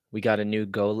 We got a new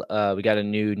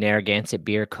Narragansett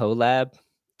Beer collab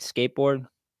skateboard.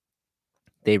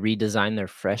 They redesigned their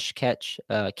Fresh Catch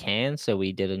can, so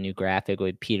we did a new graphic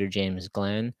with Peter James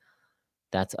Glenn.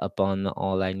 That's up on the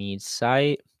All I Need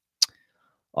site.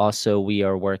 Also, we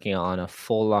are working on a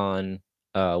full-on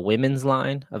women's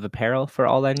line of apparel for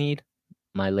All I Need.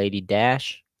 My lady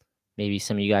Dash, maybe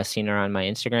some of you guys seen her on my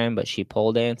Instagram, but she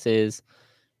pole dances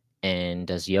and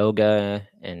does yoga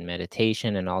and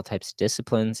meditation and all types of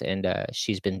disciplines. And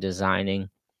she's been designing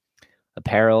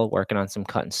apparel, working on some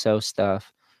cut and sew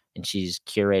stuff. And she's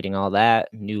curating all that.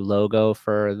 New logo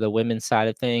for the women's side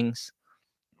of things.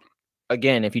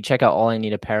 Again, if you check out All I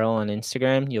Need Apparel on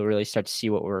Instagram, you'll really start to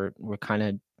see what we're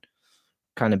kind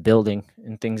of building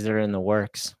and things that are in the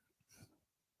works.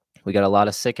 We got a lot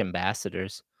of sick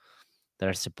ambassadors that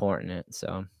are supporting it.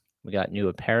 So we got new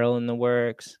apparel in the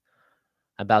works.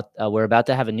 We're about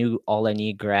to have a new All I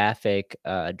Need graphic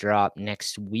drop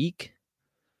next week.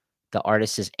 The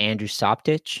artist is Andrew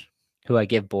Soptich, who I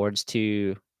give boards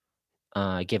to,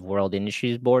 give World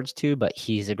Industries boards to, but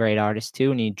he's a great artist too,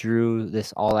 and he drew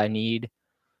this All I Need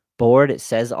board. It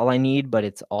says All I Need, but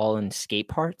it's all in skate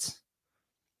parts,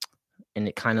 and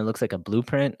it kind of looks like a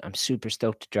blueprint. I'm super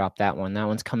stoked to drop that one. That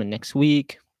one's coming next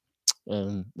week.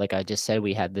 Like I just said,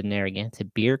 we had the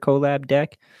Narragansett Beer collab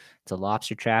deck. It's a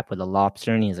lobster trap with a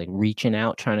lobster, and he's like reaching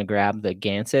out, trying to grab the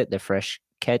Gansett, the Fresh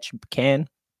Catch can.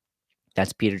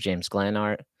 That's Peter James Glenn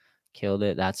art. Killed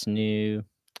it. That's new.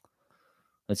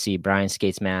 Let's see. Brian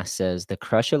Skates Mask says, the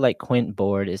Crush It Like Quint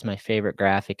board is my favorite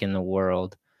graphic in the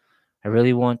world. I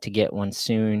really want to get one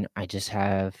soon. I just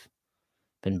have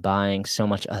been buying so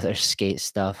much other skate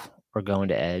stuff or going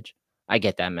to Edge. I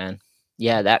get that, man.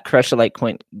 Yeah, that Crusher Light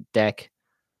Point deck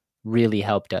really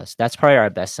helped us. That's probably our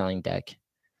best selling deck.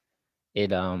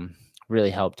 It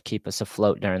really helped keep us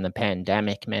afloat during the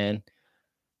pandemic, man.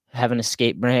 Having a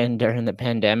skate brand during the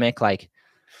pandemic, like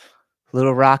a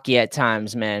little rocky at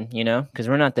times, man, you know, because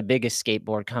we're not the biggest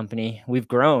skateboard company. We've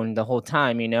grown the whole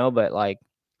time, you know, but like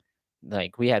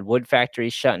we had wood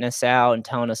factories shutting us out and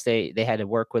telling us they had to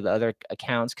work with other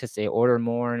accounts because they order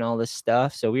more and all this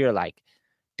stuff. So we were like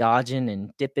dodging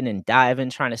and dipping and diving,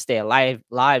 trying to stay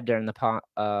live during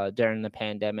the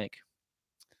pandemic.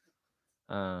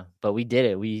 But we did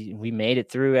it. We made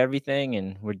it through everything,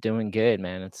 and we're doing good,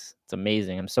 man. It's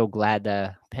amazing. I'm so glad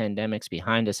the pandemic's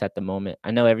behind us at the moment.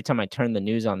 I know every time I turn the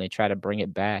news on, they try to bring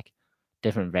it back,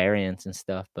 different variants and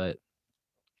stuff, but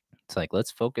it's like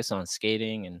let's focus on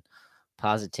skating and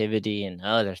positivity and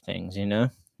other things, you know?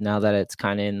 Now that it's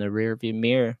kind of in the rearview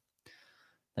mirror,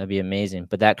 that'd be amazing.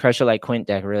 But that Crusher Light Quint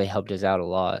deck really helped us out a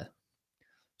lot.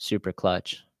 Super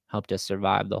clutch. Helped us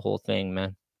survive the whole thing,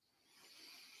 man.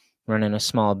 Running a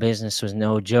small business was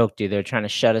no joke, dude. They're trying to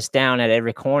shut us down at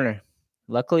every corner.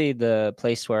 Luckily, the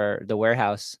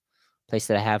warehouse place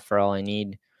that I have for all I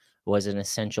need was an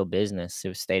essential business.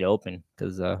 It stayed open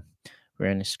because we're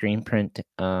in a screen print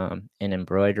and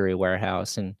embroidery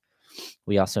warehouse, and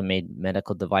we also made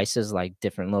medical devices, like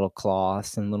different little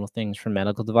cloths and little things for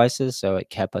medical devices. So it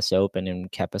kept us open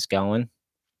and kept us going,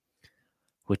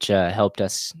 which helped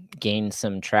us gain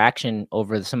some traction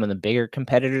over some of the bigger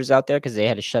competitors out there because they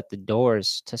had to shut the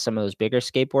doors to some of those bigger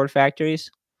skateboard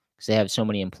factories because they have so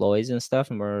many employees and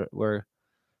stuff, and we're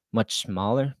much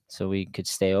smaller, so we could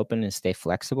stay open and stay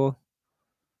flexible.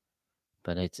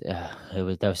 But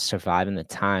it was surviving the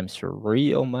times for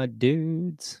real, my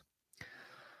dudes.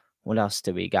 What else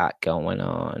do we got going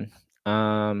on?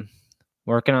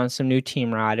 Working on some new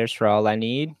team riders for All I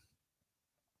Need.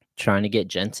 Trying to get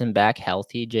Jensen back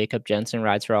healthy. Jacob Jensen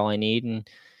rides for All I Need, and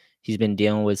he's been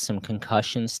dealing with some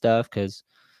concussion stuff because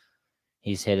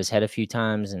he's hit his head a few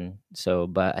times, and so.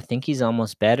 But I think he's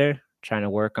almost better. Trying to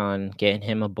work on getting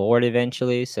him aboard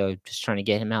eventually. So just trying to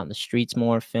get him out in the streets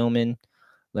more, filming,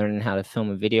 learning how to film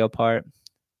a video part.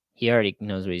 He already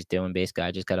knows what he's doing. Basically,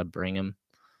 I just got to bring him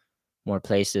more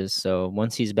places. So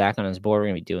once he's back on his board, we're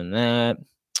gonna be doing that.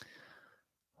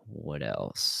 What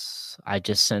else? I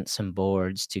just sent some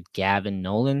boards to Gavin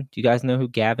Nolan. Do you guys know who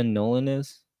Gavin Nolan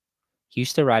is? He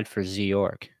used to ride for Z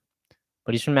York,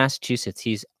 but he's from Massachusetts.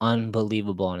 He's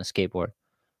unbelievable on a skateboard.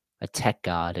 A tech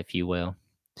god, if you will.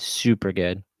 Super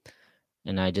good.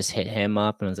 And I just hit him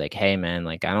up and was like, hey, man,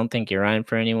 like, I don't think you're riding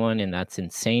for anyone, and that's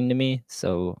insane to me.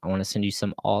 So I want to send you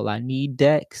some All I Need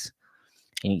decks.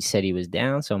 And he said he was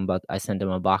down. So I sent him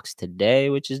a box today,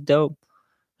 which is dope.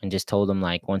 And just told him,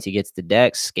 like, once he gets the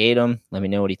decks, skate him, let me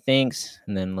know what he thinks,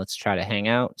 and then let's try to hang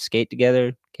out, skate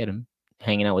together, get him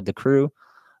hanging out with the crew.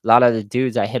 A lot of the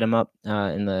dudes, I hit him up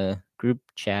in the group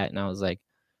chat, and I was like,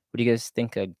 what do you guys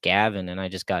think of Gavin? And I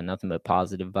just got nothing but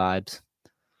positive vibes.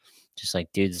 Just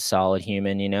like, dude's a solid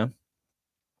human, you know?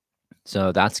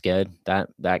 So that's good.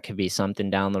 That could be something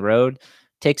down the road.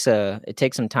 It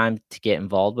takes some time to get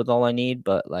involved with All I Need,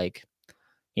 but like,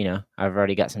 you know, I've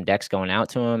already got some decks going out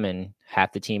to him, and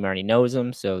half the team already knows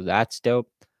him, so that's dope.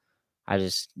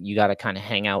 You got to kind of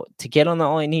hang out to get on the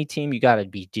All I Need team. You got to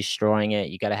be destroying it.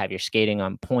 You got to have your skating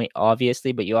on point,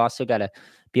 obviously, but you also got to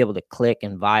be able to click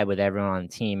and vibe with everyone on the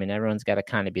team, and everyone's got to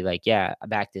kind of be like, yeah, I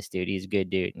back this dude. He's a good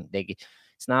dude. And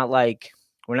it's not like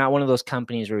we're not one of those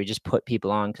companies where we just put people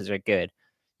on because they're good.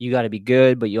 You got to be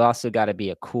good, but you also got to be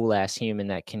a cool ass human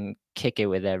that can kick it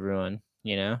with everyone,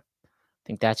 you know? I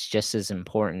think that's just as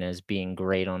important as being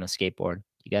great on a skateboard.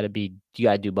 You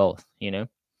gotta do both, you know?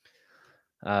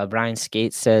 Brian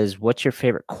Skate says, what's your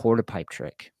favorite quarter pipe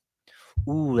trick?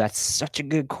 Ooh, that's such a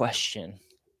good question.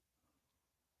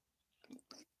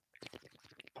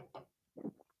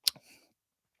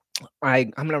 I'm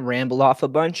going to ramble off a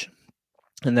bunch,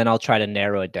 and then I'll try to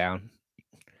narrow it down.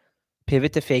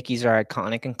 Pivot to fakies are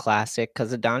iconic and classic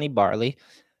because of Donnie Barley.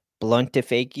 Blunt to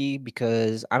fakie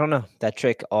because, I don't know, that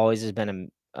trick always has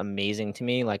been amazing to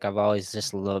me. Like, I've always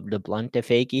just loved the blunt to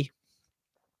fakie.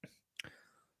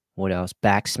 What else?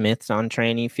 Backsmiths on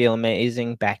training feel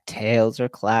amazing. Back tails are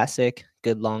classic.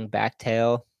 Good long back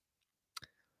tail.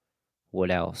 What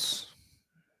else?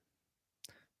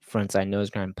 Frontside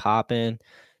nose grind popping.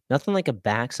 Nothing like a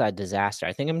backside disaster.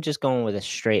 I think I'm just going with a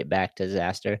straight back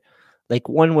disaster. Like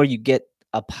one where you get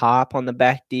a pop on the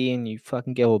back D and you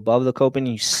fucking go above the coping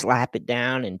and you slap it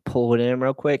down and pull it in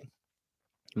real quick.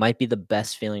 Might be the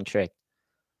best feeling trick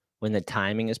when the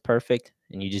timing is perfect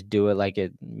and you just do it like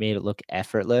it made it look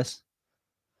effortless.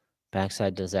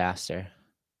 Backside disaster.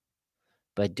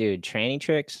 But dude, tranny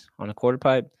tricks on a quarter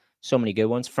pipe, so many good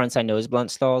ones. Frontside nose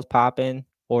blunt stalls, pop in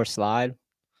or slide.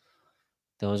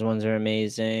 Those ones are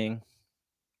amazing.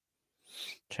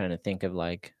 Trying to think of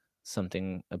like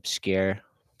something obscure.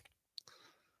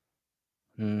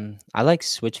 I like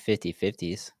switch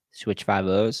 50/50s, switch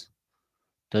 5/0s.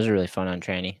 Those are really fun on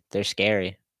tranny. They're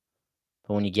scary,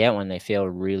 but when you get one, they feel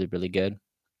really, really good.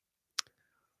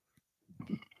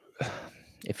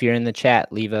 If you're in the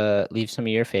chat, leave some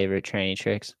of your favorite tranny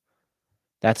tricks.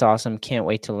 That's awesome. Can't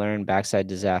wait to learn backside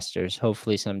disasters.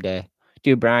 Hopefully someday.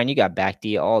 Dude, Brian, you got back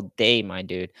D all day, my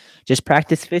dude. Just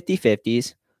practice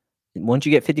 50/50s. Once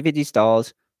you get 50/50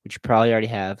 stalls, which you probably already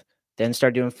have, then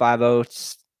start doing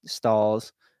 5/0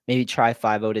 stalls. Maybe try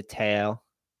 5/0 to tail.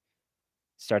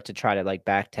 Start to try to like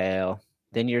back tail.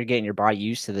 Then you're getting your body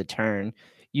used to the turn.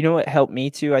 You know what helped me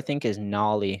too, I think, is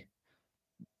nollie.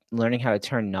 Learning how to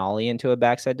turn nollie into a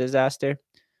backside disaster.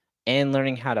 And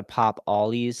learning how to pop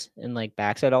ollies and like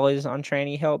backside ollies on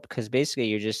tranny help, because basically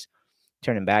you're just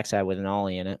turning backside with an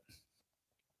ollie in it.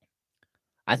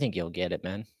 I think you'll get it,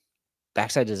 man.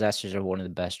 Backside disasters are one of the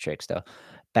best tricks, though.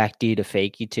 Back D to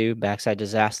fakie too, backside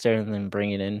disaster, and then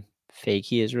bring it in.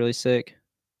 Fakie is really sick.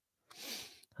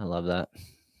 I love that.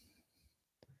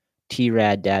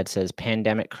 T-Rad Dad says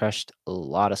pandemic crushed a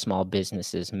lot of small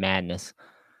businesses. Madness.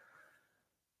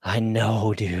 I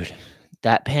know, dude.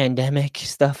 That pandemic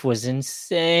stuff was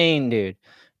insane, dude.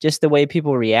 Just the way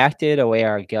people reacted, the way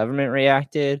our government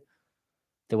reacted,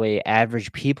 the way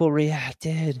average people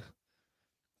reacted,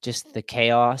 just the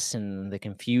chaos and the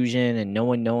confusion and no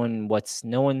one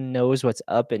knows what's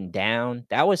up and down.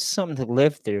 That was something to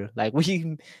live through. Like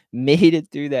we made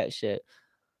it through that shit.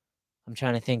 I'm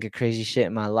trying to think of crazy shit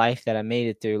in my life that I made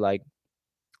it through. Like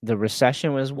the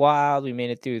recession was wild. We made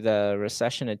it through the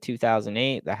recession of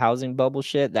 2008, the housing bubble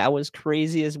shit. That was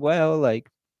crazy as well.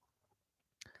 Like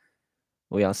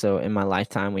we also, in my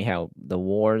lifetime, we had the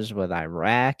wars with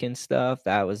Iraq and stuff.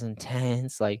 That was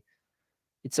intense. Like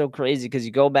it's so crazy because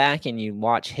you go back and you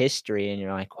watch history and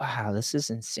you're like, wow, this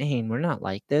is insane. We're not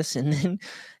like this. And then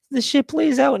the shit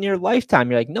plays out in your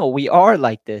lifetime. You're like, no, we are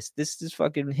like this. This is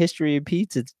fucking history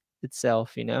repeats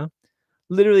itself, you know?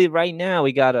 Literally right now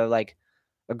we got a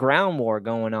ground war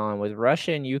going on with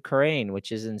Russia and Ukraine,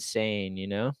 which is insane, you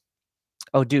know?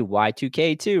 Oh, dude,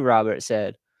 Y2K too, Robert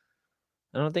said.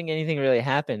 I don't think anything really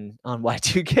happened on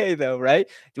Y2K though, right?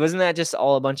 Wasn't that just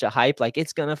all a bunch of hype? Like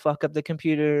it's gonna fuck up the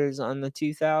computers on the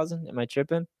 2000? Am I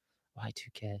tripping?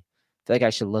 Y2K. I feel like I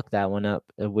should look that one up.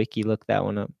 A wiki, look that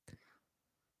one up.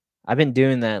 I've been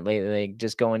doing that lately, like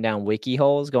just going down wiki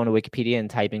holes, going to Wikipedia and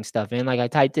typing stuff in. Like I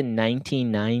typed in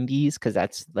 1990s because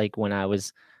that's like when I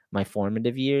was my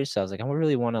formative years. So I was like, I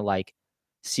really want to like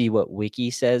see what wiki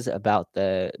says about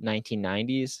the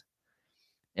 1990s.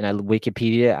 And I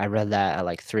Wikipedia, I read that at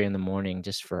like 3 a.m.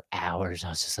 just for hours. I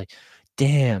was just like,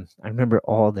 damn, I remember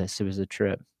all this. It was a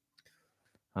trip.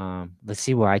 Let's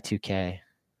see Y2K.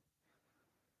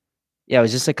 Yeah, it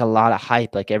was just like a lot of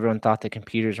hype. Like everyone thought the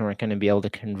computers weren't going to be able to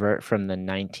convert from the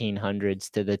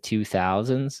 1900s to the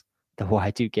 2000s, the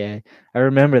Y2K. I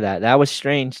remember that. That was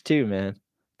strange too, man.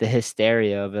 The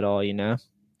hysteria of it all, you know?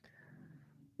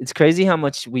 It's crazy how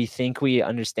much we think we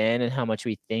understand and how much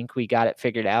we think we got it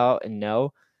figured out and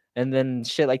know. And then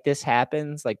shit like this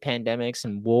happens, like pandemics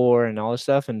and war and all this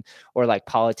stuff, and or like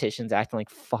politicians acting like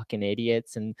fucking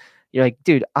idiots. And you're like,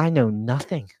 dude, I know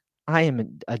nothing. I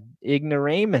am a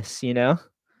ignoramus, you know?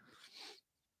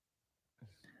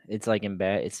 It's like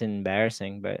it's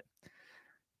embarrassing, but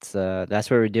it's that's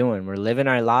what we're doing. We're living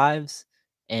our lives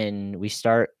and we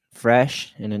start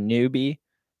fresh and a newbie,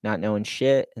 not knowing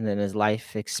shit. And then as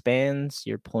life expands,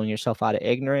 you're pulling yourself out of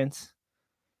ignorance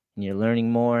and you're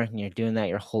learning more and you're doing that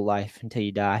your whole life until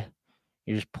you die.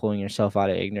 You're just pulling yourself out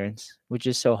of ignorance, which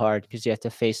is so hard because you have to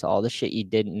face all the shit you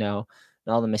didn't know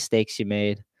and all the mistakes you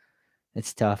made.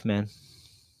 It's tough, man.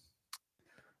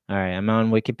 All right, I'm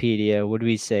on Wikipedia. What do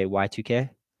we say? Y2K? I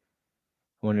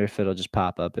wonder if it'll just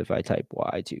pop up if I type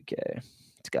Y2K.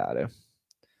 It's gotta.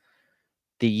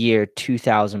 The year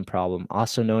 2000 problem,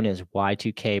 also known as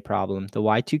Y2K problem, the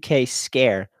Y2K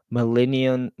scare,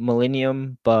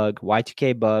 millennium bug,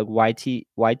 Y2K bug, Y2K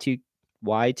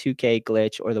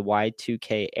glitch, or the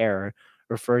Y2K error,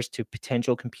 refers to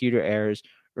potential computer errors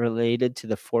related to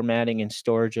the formatting and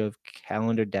storage of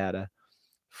calendar data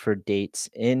for dates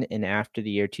in and after the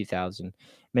year 2000.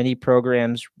 Many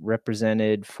programs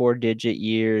represented 4-digit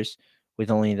years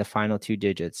with only the final 2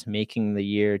 digits, making the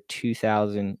year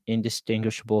 2000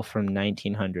 indistinguishable from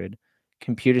 1900.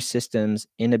 Computer systems'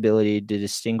 inability to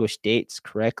distinguish dates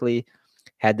correctly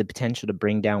had the potential to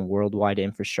bring down worldwide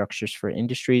infrastructures for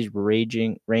industries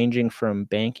ranging from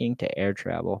banking to air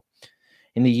travel.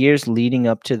 In the years leading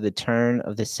up to the turn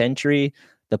of the century,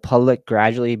 the public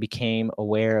gradually became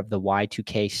aware of the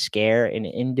Y2K scare, and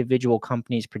individual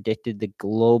companies predicted the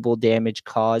global damage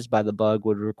caused by the bug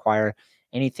would require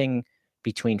anything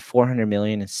between 400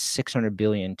 million and 600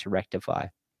 billion to rectify.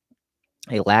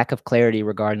 A lack of clarity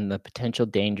regarding the potential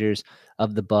dangers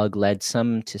of the bug led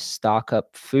some to stock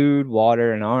up food,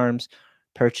 water, and arms,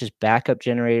 purchase backup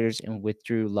generators, and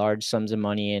withdrew large sums of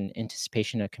money in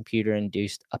anticipation of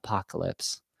computer-induced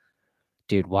apocalypse.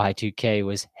 Dude, Y2K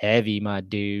was heavy, my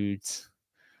dudes.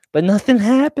 But nothing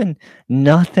happened.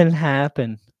 Nothing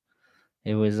happened.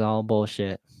 It was all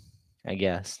bullshit, I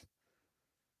guess.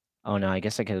 Oh no, I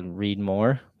guess I could read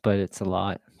more, but it's a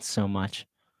lot. It's so much.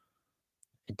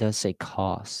 It does say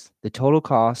cost. The total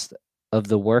cost of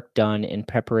the work done in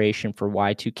preparation for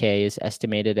Y2K is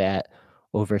estimated at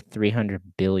over 300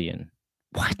 billion.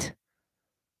 What?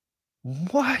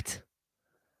 What?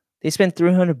 They spent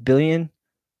 300 billion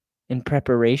in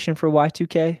preparation for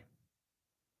Y2K?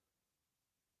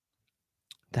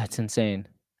 That's insane.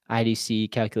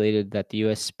 IDC calculated that the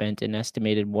US spent an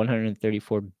estimated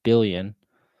 134 billion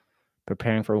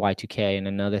preparing for Y2K and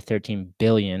another 13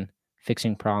 billion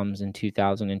fixing problems in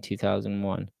 2000 and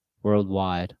 2001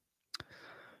 worldwide.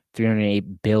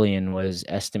 308 billion was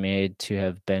estimated to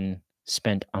have been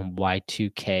spent on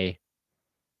Y2K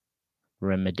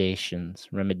remediations.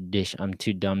 I'm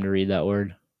too dumb to read that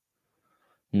word.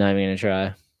 Not even gonna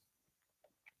try.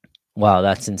 Wow,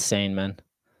 that's insane, man.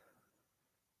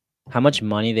 How much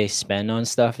money they spend on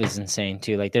stuff is insane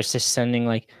too. Like they're just sending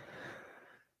like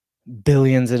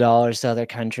billions of dollars to other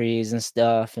countries and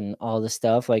stuff and all the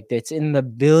stuff. Like it's in the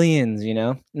billions, you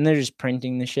know? And they're just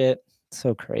printing the shit. It's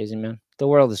so crazy, man. The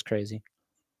world is crazy.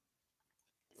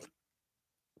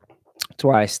 That's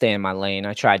why I stay in my lane.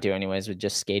 I try to anyways with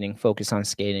just skating. Focus on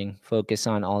skating. Focus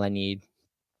on all I need.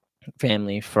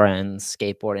 Family, friends,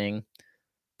 skateboarding.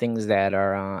 Things that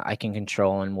are I can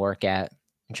control and work at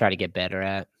and try to get better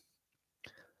at.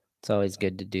 It's always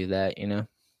good to do that, you know?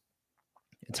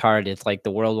 It's hard. It's like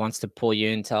the world wants to pull you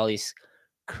into all these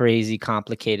crazy,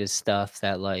 complicated stuff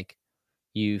that like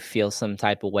you feel some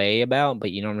type of way about,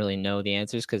 but you don't really know the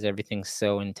answers because everything's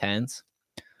so intense.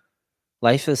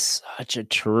 Life is such a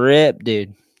trip,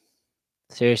 dude.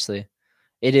 Seriously.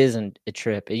 It isn't a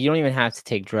trip. You don't even have to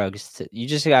take drugs. You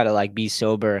just got to like be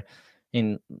sober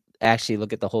and actually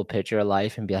look at the whole picture of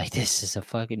life and be like, this is a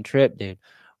fucking trip, dude.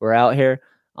 We're out here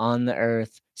on the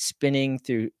earth spinning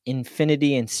through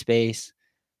infinity and space.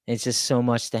 It's just so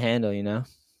much to handle, you know?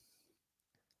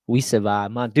 We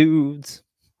survive, my dudes.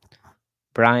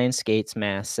 Brian Skates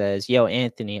Mass says, yo,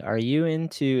 Anthony, are you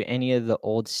into any of the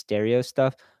old stereo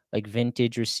stuff, like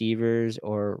vintage receivers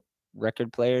or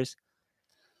record players?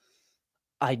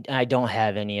 I don't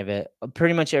have any of it.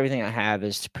 Pretty much everything I have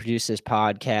is to produce this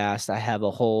podcast. I have a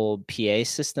whole PA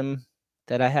system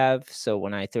that I have. So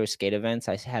when I throw skate events,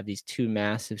 I have these two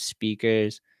massive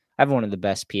speakers. I have one of the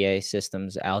best PA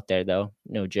systems out there, though.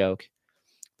 No joke.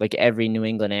 Like every New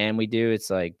England Am we do, it's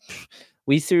like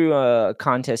we threw a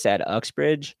contest at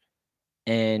Uxbridge,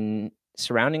 and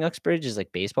surrounding Uxbridge is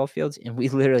like baseball fields, and we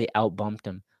literally outbumped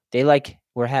them. They like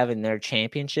were having their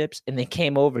championships, and they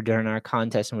came over during our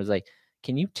contest and was like,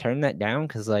 "Can you turn that down?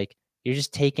 Because like you're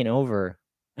just taking over."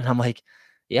 And I'm like,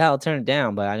 "Yeah, I'll turn it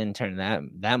down," but I didn't turn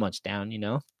that much down, you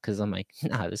know, because I'm like,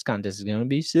 "Nah, this contest is gonna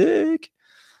be sick."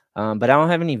 But I don't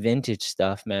have any vintage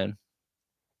stuff, man.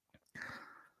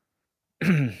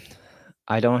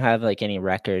 I don't have like any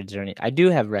records or any. I do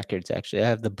have records actually. I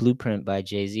have the Blueprint by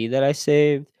Jay-Z that I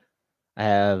saved. I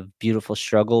have Beautiful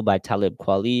Struggle by Talib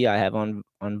Kweli. I have on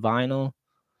vinyl.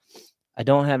 I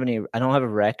don't have a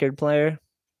record player,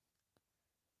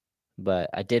 but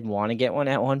I did want to get one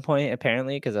at one point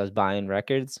apparently because I was buying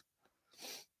records.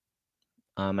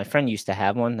 My friend used to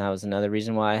have one. That was another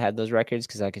reason why I had those records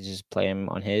because I could just play them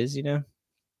on his, you know.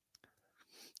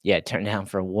 Yeah, turned down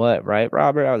for what, right,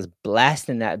 Robert? I was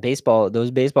blasting that baseball. Those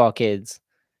baseball kids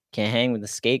can't hang with the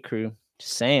skate crew.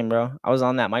 Just saying, bro. I was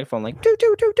on that microphone like, doo,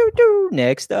 doo, doo, doo, doo.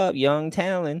 Next up, Young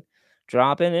Talon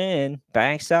dropping in,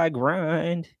 backside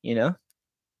grind, you know?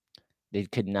 They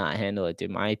could not handle it,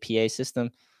 dude. My PA system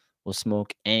will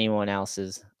smoke anyone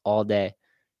else's all day.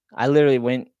 I literally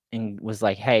went and was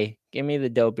like, hey, give me the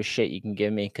dopest shit you can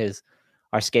give me because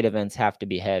our skate events have to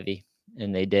be heavy.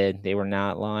 And they did. They were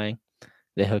not lying.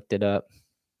 They hooked it up.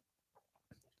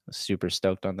 I was super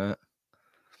stoked on that.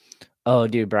 Oh,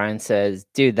 dude, Brian says,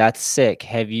 dude, that's sick.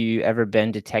 Have you ever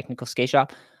been to Technical Skate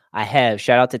Shop? I have.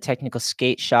 Shout out to Technical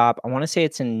Skate Shop. I want to say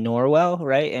it's in Norwell,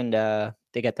 right? And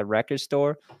they got the record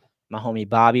store. My homie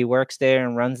Bobby works there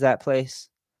and runs that place.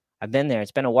 I've been there.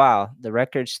 It's been a while. The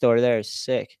record store there is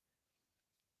sick.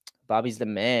 Bobby's the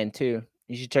man too.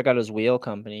 You should check out his wheel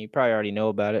company. You probably already know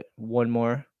about it. One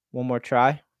more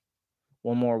try.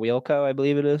 One More Wheel Co., I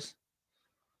believe it is.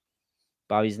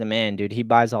 Bobby's the man, dude. He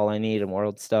buys all I need in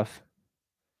world stuff.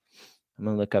 I'm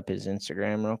gonna look up his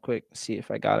Instagram real quick, see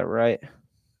if I got it right.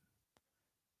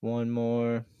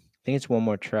 I think it's One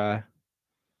More Try.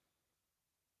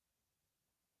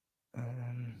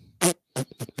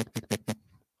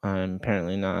 I'm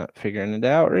apparently not figuring it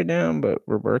out right now, but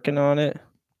we're working on it.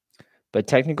 But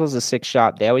Technical's a sick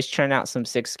shop. They always churn out some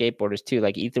sick skateboarders too.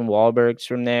 Like Ethan Wahlberg's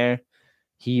from there.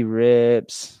 He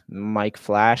rips. Mike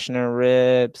Flashner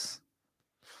rips.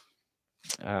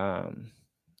 It's a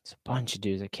bunch of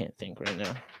dudes I can't think right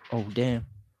now. Oh, damn.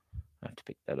 I have to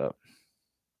pick that up.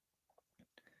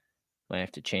 I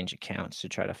have to change accounts to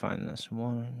try to find this.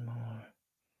 One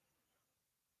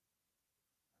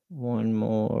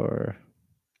more.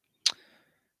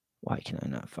 Why can I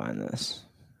not find this?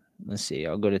 Let's see.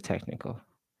 I'll go to Technical.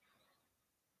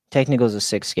 Technical's a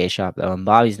sick skate shop, though, and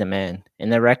Bobby's the man.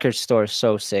 And the record store is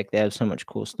so sick. They have so much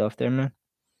cool stuff there, man.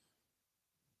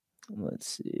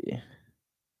 Let's see.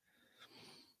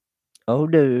 Oh,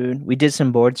 dude. We did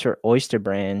some boards for Oyster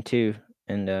Brand, too,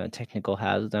 and Technical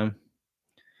has them.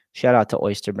 Shout out to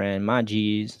Oyster Brand. My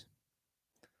G's.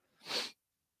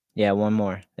 Yeah, one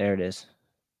more. There it is.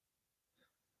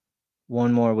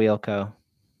 One More Wheel Co.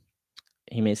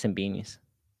 He made some beanies.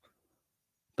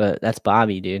 But that's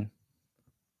Bobby, dude.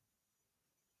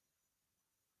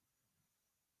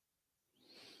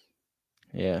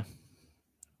 Yeah.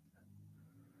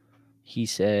 He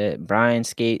said, Brian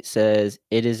Skate says,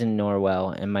 it is in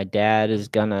Norwell, and my dad is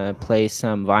gonna play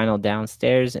some vinyl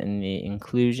downstairs in the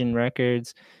Inclusion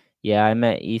Records. Yeah, I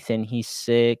met Ethan. He's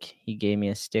sick. He gave me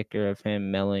a sticker of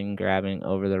him melon grabbing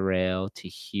over the rail to the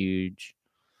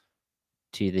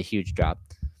huge drop.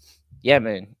 Yeah,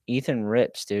 man. Ethan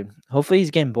rips, dude. Hopefully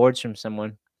he's getting boards from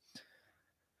someone.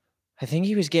 I think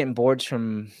he was getting boards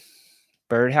from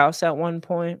Birdhouse at one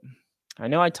point. I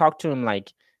know I talked to him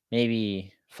like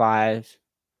maybe 5,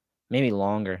 maybe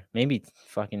longer. Maybe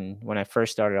fucking when I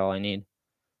first started All I Need.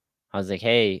 I was like,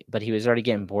 hey, but he was already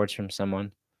getting boards from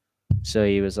someone. So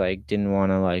he was like, didn't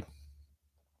want to like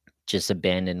just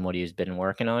abandon what he's been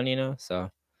working on, you know? So,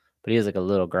 but he was like a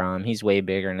little Grom. He's way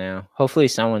bigger now. Hopefully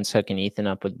someone's hooking Ethan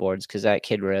up with boards because that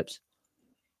kid rips.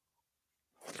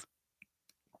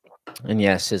 And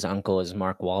yes, his uncle is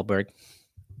Mark Wahlberg,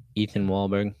 Ethan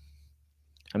Wahlberg.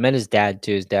 I met his dad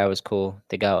too. His dad was cool.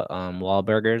 They got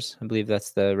Wahlburgers. I believe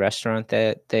that's the restaurant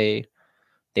that they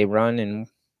run and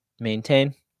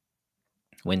maintain.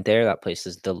 Went there. That place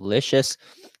is delicious.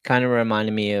 Kind of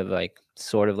reminded me of like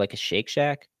sort of like a Shake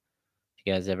Shack. If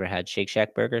you guys ever had Shake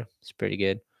Shack burger, it's pretty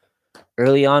good.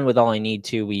 Early on with All I Need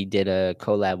too, we did a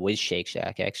collab with Shake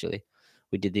Shack. Actually,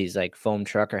 we did these like foam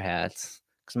trucker hats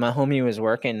because my homie was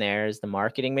working there as the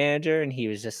marketing manager, and he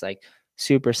was just like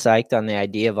super psyched on the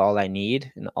idea of All I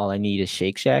Need, and All I Need is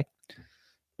Shake Shack.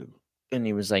 And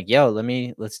he was like, yo,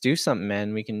 let's do something,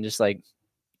 man. We can just like,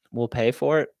 we'll pay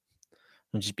for it.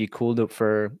 It'd just be cool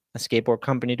for a skateboard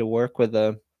company to work with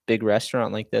a big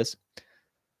restaurant like this.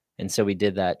 And so we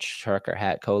did that trucker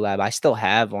hat collab. I still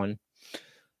have one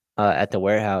at the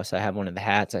warehouse. I have one of the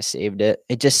hats. I saved it.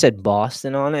 It just said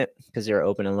Boston on it because they're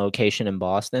opening a location in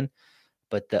Boston.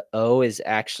 But the O is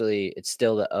actually, it's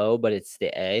still the O, but it's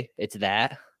the A. It's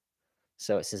that.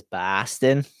 So it says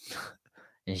Boston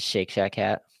and Shake Shack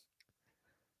hat.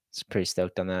 It's pretty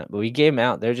stoked on that. But we gave them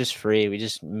out. They're just free. We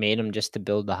just made them just to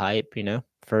build the hype, you know,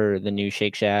 for the new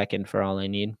Shake Shack and for All I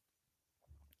Need,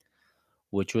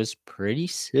 which was pretty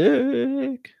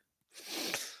sick.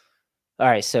 All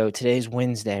right, so today's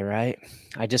Wednesday, right?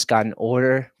 I just got an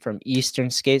order from Eastern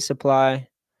Skate Supply.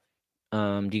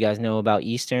 Do you guys know about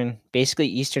Eastern? Basically,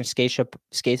 Eastern Skate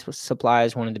Supply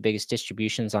is one of the biggest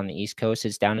distributions on the East Coast.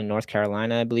 It's down in North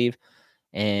Carolina, I believe.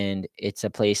 And it's a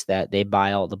place that they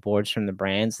buy all the boards from the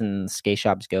brands, and the skate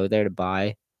shops go there to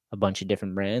buy a bunch of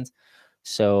different brands.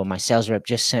 So my sales rep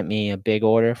just sent me a big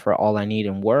order for All I Need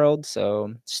in World. So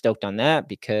I'm stoked on that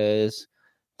because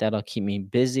that'll keep me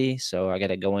busy. So I got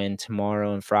to go in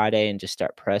tomorrow and Friday and just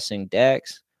start pressing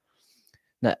decks.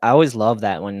 Now, I always love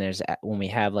that when we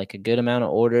have like a good amount of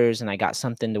orders and I got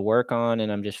something to work on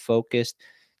and I'm just focused.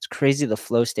 It's crazy the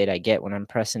flow state I get when I'm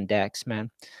pressing decks, man.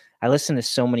 I listen to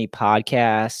so many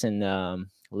podcasts and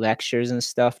lectures and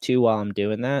stuff too while I'm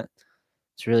doing that.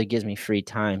 It really gives me free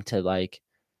time to like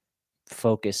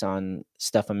focus on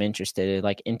stuff I'm interested in,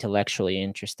 like intellectually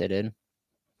interested in.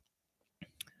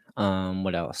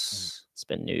 What else? It's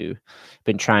been new.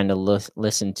 Been trying to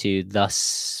listen to The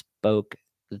spoke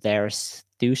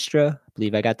Zarathustra. I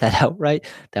believe I got that out right.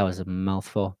 That was a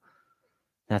mouthful.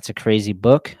 That's a crazy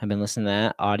book. I've been listening to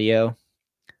that audio.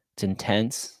 It's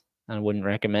intense. I wouldn't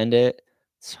recommend it.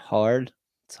 It's hard.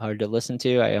 It's hard to listen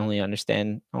to. I only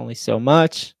understand only so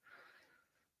much.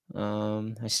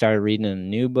 I started reading a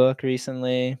new book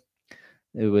recently.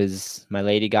 It was my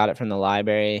lady got it from the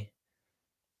library.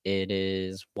 It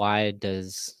is Why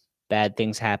Does Bad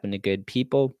Things Happen to Good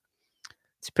People?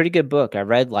 It's a pretty good book. I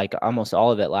read like almost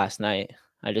all of it last night.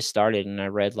 I just started and I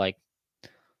read like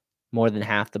more than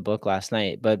half the book last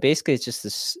night. But basically, it's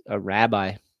just a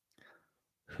rabbi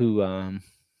who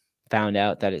found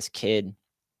out that his kid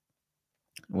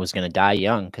was going to die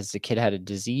young because the kid had a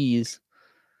disease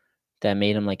that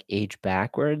made him like age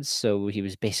backwards. So he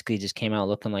was basically just came out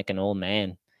looking like an old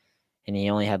man. And he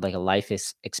only had like a life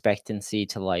expectancy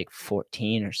to like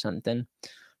 14 or something.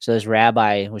 So this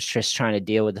rabbi was just trying to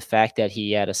deal with the fact that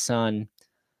he had a son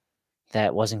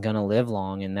that wasn't going to live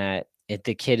long, and that if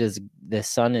the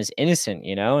son is innocent,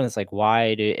 and it's like,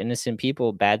 why do innocent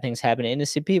people, bad things happen to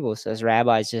innocent people? So this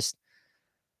rabbi's just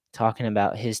talking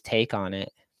about his take on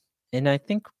it. And I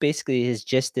think basically his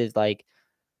gist is like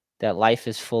that life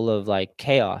is full of like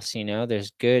chaos,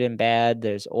 there's good and bad,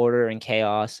 there's order and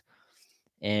chaos.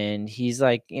 And he's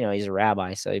like, he's a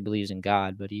rabbi, so he believes in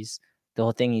God, but the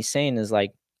whole thing he's saying is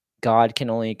like God can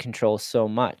only control so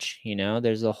much,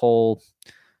 there's the whole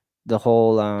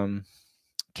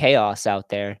chaos out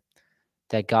there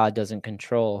that God doesn't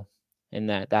control, and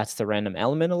that's the random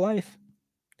element of life.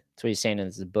 That's what he's saying in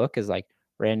his book, is like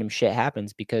random shit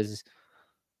happens because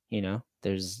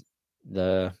there's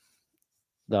the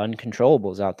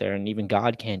uncontrollables out there, and even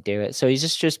God can't do it. So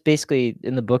he's just basically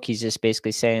in the book, he's just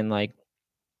basically saying like,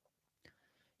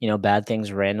 bad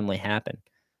things randomly happen.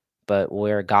 But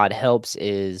where God helps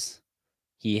is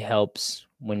he helps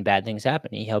when bad things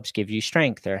happen. He helps give you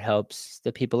strength, or helps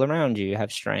the people around you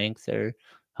have strength, or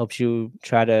helps you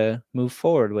try to move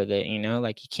forward with it.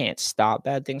 Like you can't stop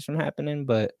bad things from happening.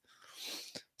 But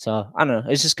so I don't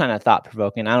know. It's just kind of thought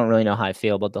provoking. I don't really know how I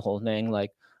feel about the whole thing.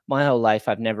 Like my whole life,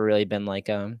 I've never really been like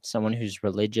someone who's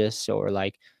religious, or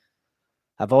like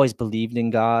I've always believed in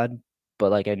God,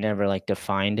 but like I never like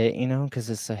defined it, because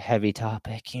it's a heavy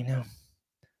topic,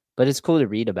 But it's cool to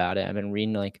read about it. I've been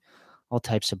reading like all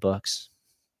types of books.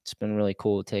 It's been really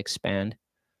cool to expand.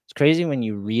 It's crazy when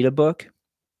you read a book.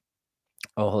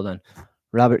 Oh, hold on.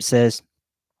 Robert says,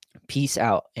 "Peace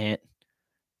out, Aunt.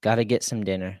 Gotta get some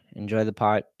dinner. Enjoyed the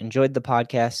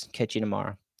podcast. Catch you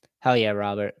tomorrow." Hell yeah,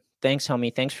 Robert. Thanks,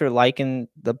 homie. Thanks for liking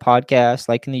the podcast,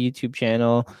 liking the YouTube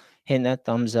channel, hitting that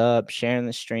thumbs up, sharing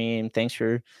the stream. Thanks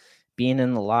for being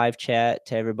in the live chat.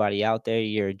 To everybody out there,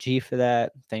 you're a G for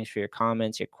that. Thanks for your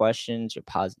comments, your questions, your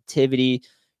positivity.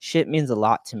 Shit means a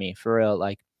lot to me, for real.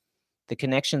 Like the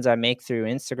connections I make through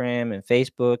Instagram and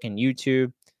Facebook and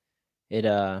YouTube, it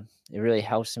really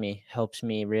helps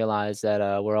me realize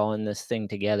that we're all in this thing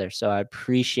together. So I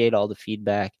appreciate all the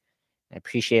feedback. I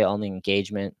appreciate all the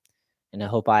engagement, and I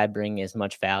hope I bring as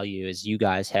much value as you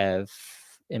guys have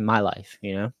in my life,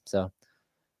 So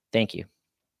thank you.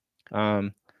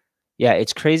 Yeah,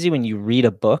 it's crazy when you read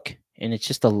a book and it's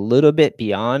just a little bit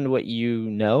beyond what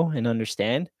you know and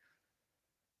understand.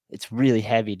 It's really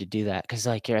heavy to do that, because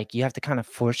like you have to kind of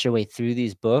force your way through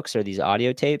these books or these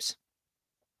audio tapes.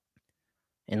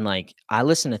 And like I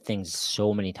listen to things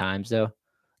so many times though.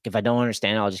 If I don't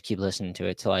understand it, I'll just keep listening to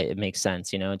it till it makes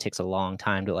sense. It takes a long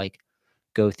time to like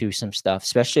go through some stuff,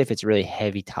 especially if it's really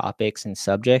heavy topics and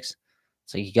subjects.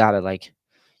 So you gotta like,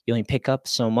 you only pick up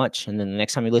so much, and then the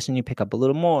next time you listen, you pick up a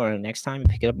little more, and next time you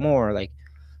pick it up more. Like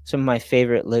some of my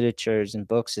favorite literatures and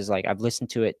books is like I've listened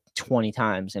to it 20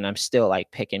 times and I'm still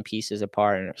like picking pieces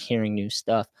apart and hearing new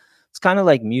stuff. It's kind of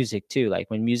like music too. Like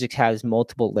when music has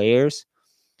multiple layers,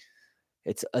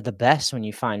 it's the best when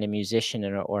you find a musician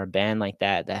or a band like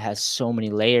that has so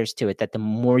many layers to it, that the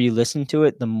more you listen to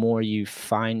it, the more you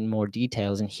find more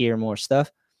details and hear more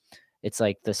stuff. It's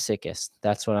like the sickest.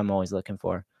 That's what I'm always looking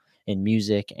for in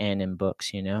music and in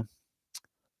books,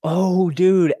 Oh,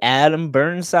 dude, Adam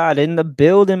Burnside in the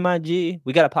building, my G.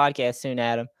 We got a podcast soon,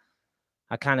 Adam.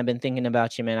 I kind of been thinking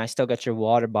about you, man. I still got your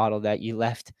water bottle that you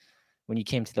left when you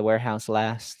came to the warehouse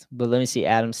last. But let me see.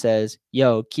 Adam says,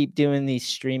 "Yo, keep doing these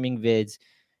streaming vids.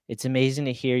 It's amazing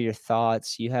to hear your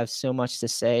thoughts. You have so much to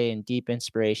say and deep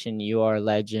inspiration. You are a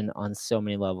legend on so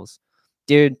many levels."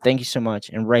 Dude, thank you so much.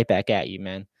 And right back at you,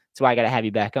 man. That's why I got to have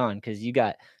you back on, because you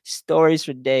got stories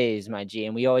for days, my G.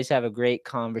 And we always have a great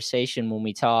conversation when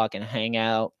we talk and hang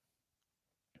out.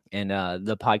 And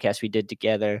the podcast we did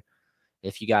together,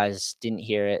 if you guys didn't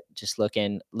hear it, just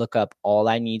look up All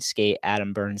I Need Skate,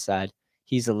 Adam Burnside.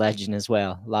 he's a legend as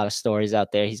well. A lot of stories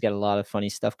out there. He's got a lot of funny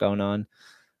stuff going on.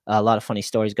 A lot of funny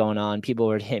stories going on. People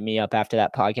would hit me up after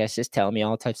that podcast, just telling me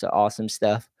all types of awesome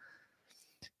stuff.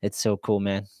 It's so cool,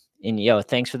 man. And yo,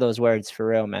 thanks for those words, for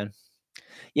real, man.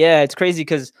 Yeah, it's crazy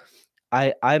because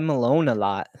I'm alone a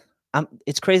lot.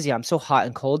 It's crazy. I'm so hot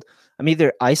and cold. I'm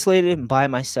either isolated and by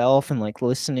myself and like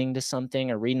listening to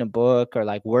something or reading a book or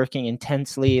like working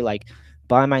intensely, like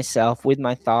by myself with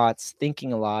my thoughts,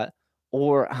 thinking a lot,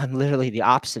 or I'm literally the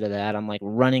opposite of that. I'm like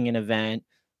running an event.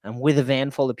 I'm with a van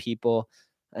full of people,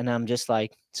 and I'm just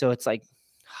like, so it's like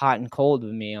hot and cold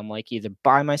with me. I'm like either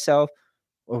by myself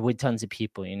or with tons of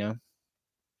people, you know.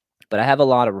 But I have a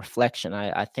lot of reflection.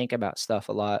 I think about stuff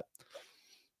a lot,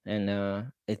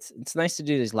 and it's nice to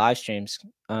do these live streams,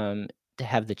 to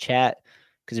have the chat,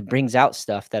 because it brings out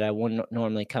stuff that I wouldn't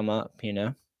normally come up, you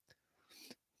know.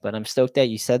 But I'm stoked that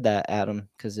you said that, Adam,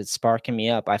 because it's sparking me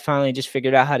up. I finally just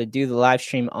figured out how to do the live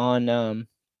stream on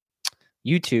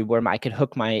YouTube, where I could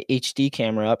hook my HD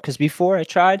camera up, because before I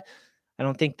tried, I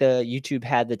don't think the YouTube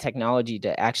had the technology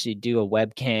to actually do a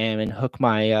webcam and hook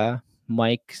my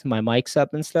mics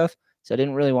up and stuff. So I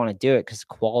didn't really want to do it because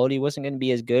quality wasn't going to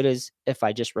be as good as if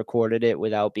I just recorded it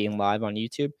without being live on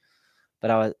YouTube.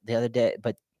 But I was the other day,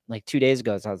 but like 2 days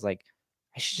ago, so I was like,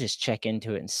 I should just check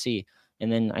into it and see.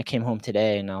 And then I came home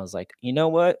today and I was like, you know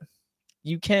what?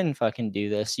 You can fucking do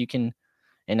this. You can.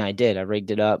 And I did. I rigged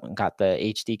it up and got the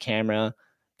HD camera,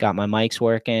 got my mics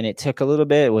working. It took a little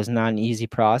bit. It was not an easy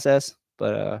process,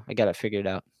 but I got it figured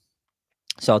out.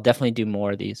 So I'll definitely do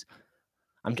more of these.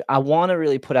 I want to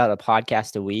really put out a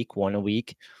podcast a week, one a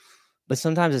week, but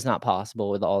sometimes it's not possible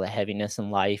with all the heaviness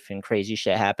in life and crazy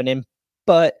shit happening.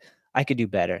 But I could do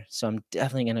better. So I'm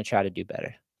definitely going to try to do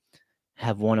better.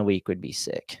 Have one a week would be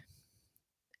sick.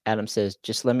 Adam says,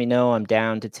 just let me know. I'm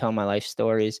down to tell my life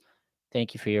stories.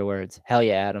 Thank you for your words. Hell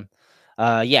yeah, Adam.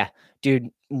 Yeah, dude,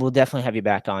 we'll definitely have you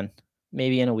back on.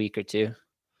 Maybe in a week or two.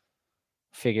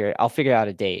 I'll figure out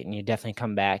a date, and you definitely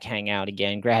come back, hang out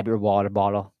again, grab your water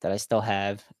bottle that I still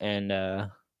have, and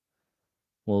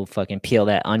we'll fucking peel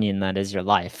that onion that is your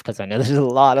life, because I know there's a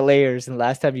lot of layers. And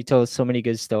last time you told so many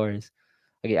good stories.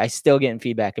 Okay, I still getting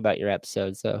feedback about your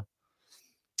episode. So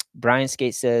Brian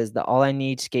Skate says, the all I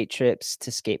need skate trips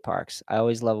to skate parks. I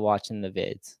always love watching the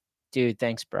vids. Dude,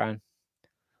 thanks, Brian.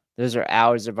 Those are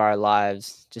hours of our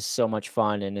lives. Just so much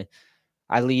fun. And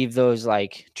I leave those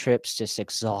like trips just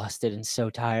exhausted and so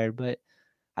tired, but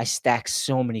I stack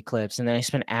so many clips, and then I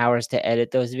spend hours to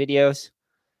edit those videos.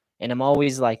 And I'm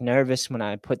always like nervous when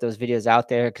I put those videos out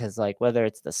there, because like whether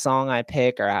it's the song I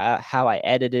pick or how I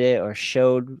edited it or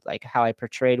showed like how I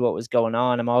portrayed what was going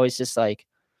on, I'm always just like,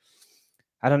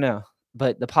 I don't know.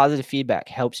 But the positive feedback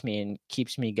helps me and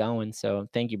keeps me going. So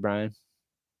thank you, Brian.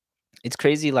 It's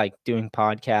crazy, like doing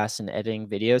podcasts and editing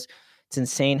videos. It's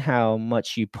insane how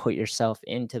much you put yourself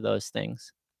into those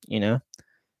things. You know,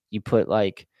 you put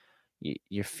like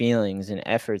your feelings and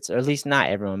efforts, or at least not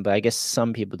everyone, but I guess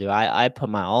some people do. I put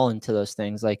my all into those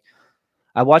things. Like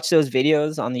I watch those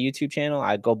videos on the YouTube channel.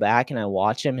 I go back and I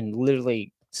watch them, and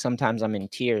literally sometimes I'm in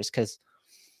tears because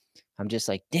I'm just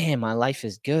like, damn, my life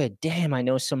is good. Damn, I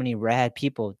know so many rad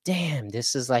people. Damn,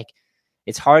 this is like,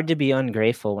 it's hard to be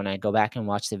ungrateful when I go back and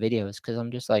watch the videos, because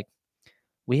I'm just like,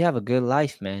 we have a good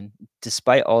life, man.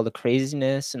 Despite all the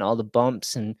craziness and all the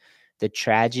bumps and the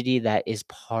tragedy that is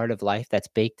part of life, that's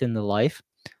baked into life,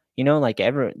 you know, like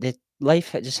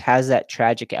life just has that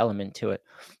tragic element to it.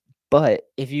 But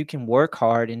if you can work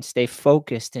hard and stay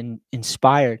focused and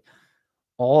inspired,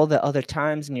 all the other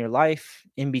times in your life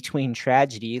in between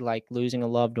tragedy, like losing a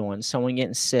loved one, someone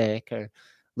getting sick, or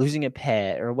losing a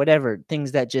pet, or whatever,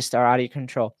 things that just are out of your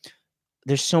control,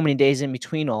 there's so many days in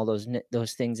between all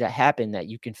those things that happen that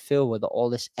you can fill with all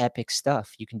this epic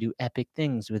stuff. You can do epic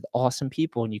things with awesome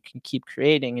people, and you can keep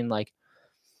creating. And like,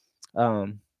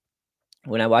 um,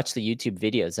 when I watch the YouTube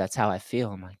videos, that's how I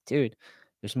feel. I'm like, dude,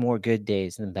 there's more good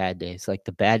days than bad days. Like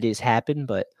the bad days happen,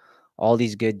 but all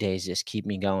these good days just keep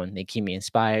me going. They keep me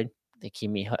inspired. They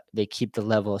keep the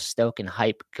level of stoke and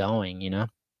hype going, you know?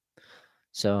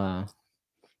 So,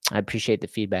 I appreciate the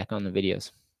feedback on the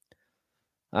videos.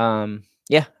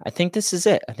 Yeah, I think this is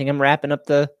it. I think I'm wrapping up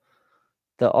the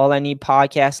All I Need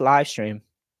podcast live stream.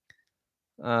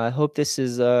 I hope this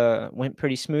is went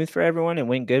pretty smooth for everyone. It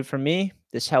went good for me.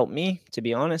 This helped me, to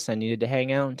be honest. I needed to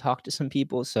hang out and talk to some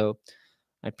people, so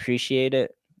I appreciate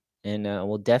it. And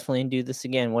we'll definitely do this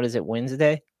again. What is it,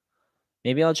 Wednesday?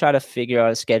 Maybe I'll try to figure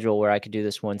out a schedule where I could do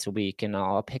this once a week, and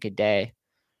I'll pick a day.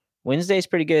 Wednesday's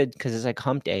pretty good because it's like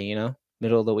hump day, you know,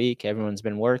 middle of the week. Everyone's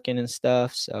been working and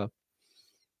stuff. So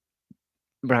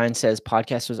Brian says,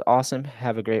 podcast was awesome.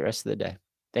 Have a great rest of the day.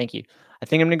 Thank you. I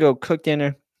think I'm going to go cook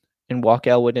dinner and Walk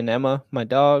Elwood and Emma, my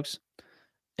dogs.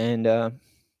 And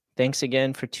thanks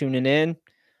again for tuning in.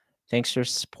 Thanks for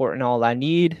supporting All I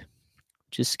Need,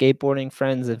 just skateboarding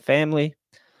friends and family.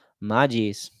 My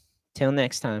G's. Till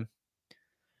next time.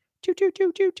 Choo, choo,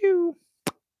 choo, choo, choo.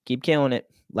 Keep killing it.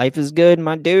 Life is good,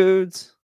 my dudes.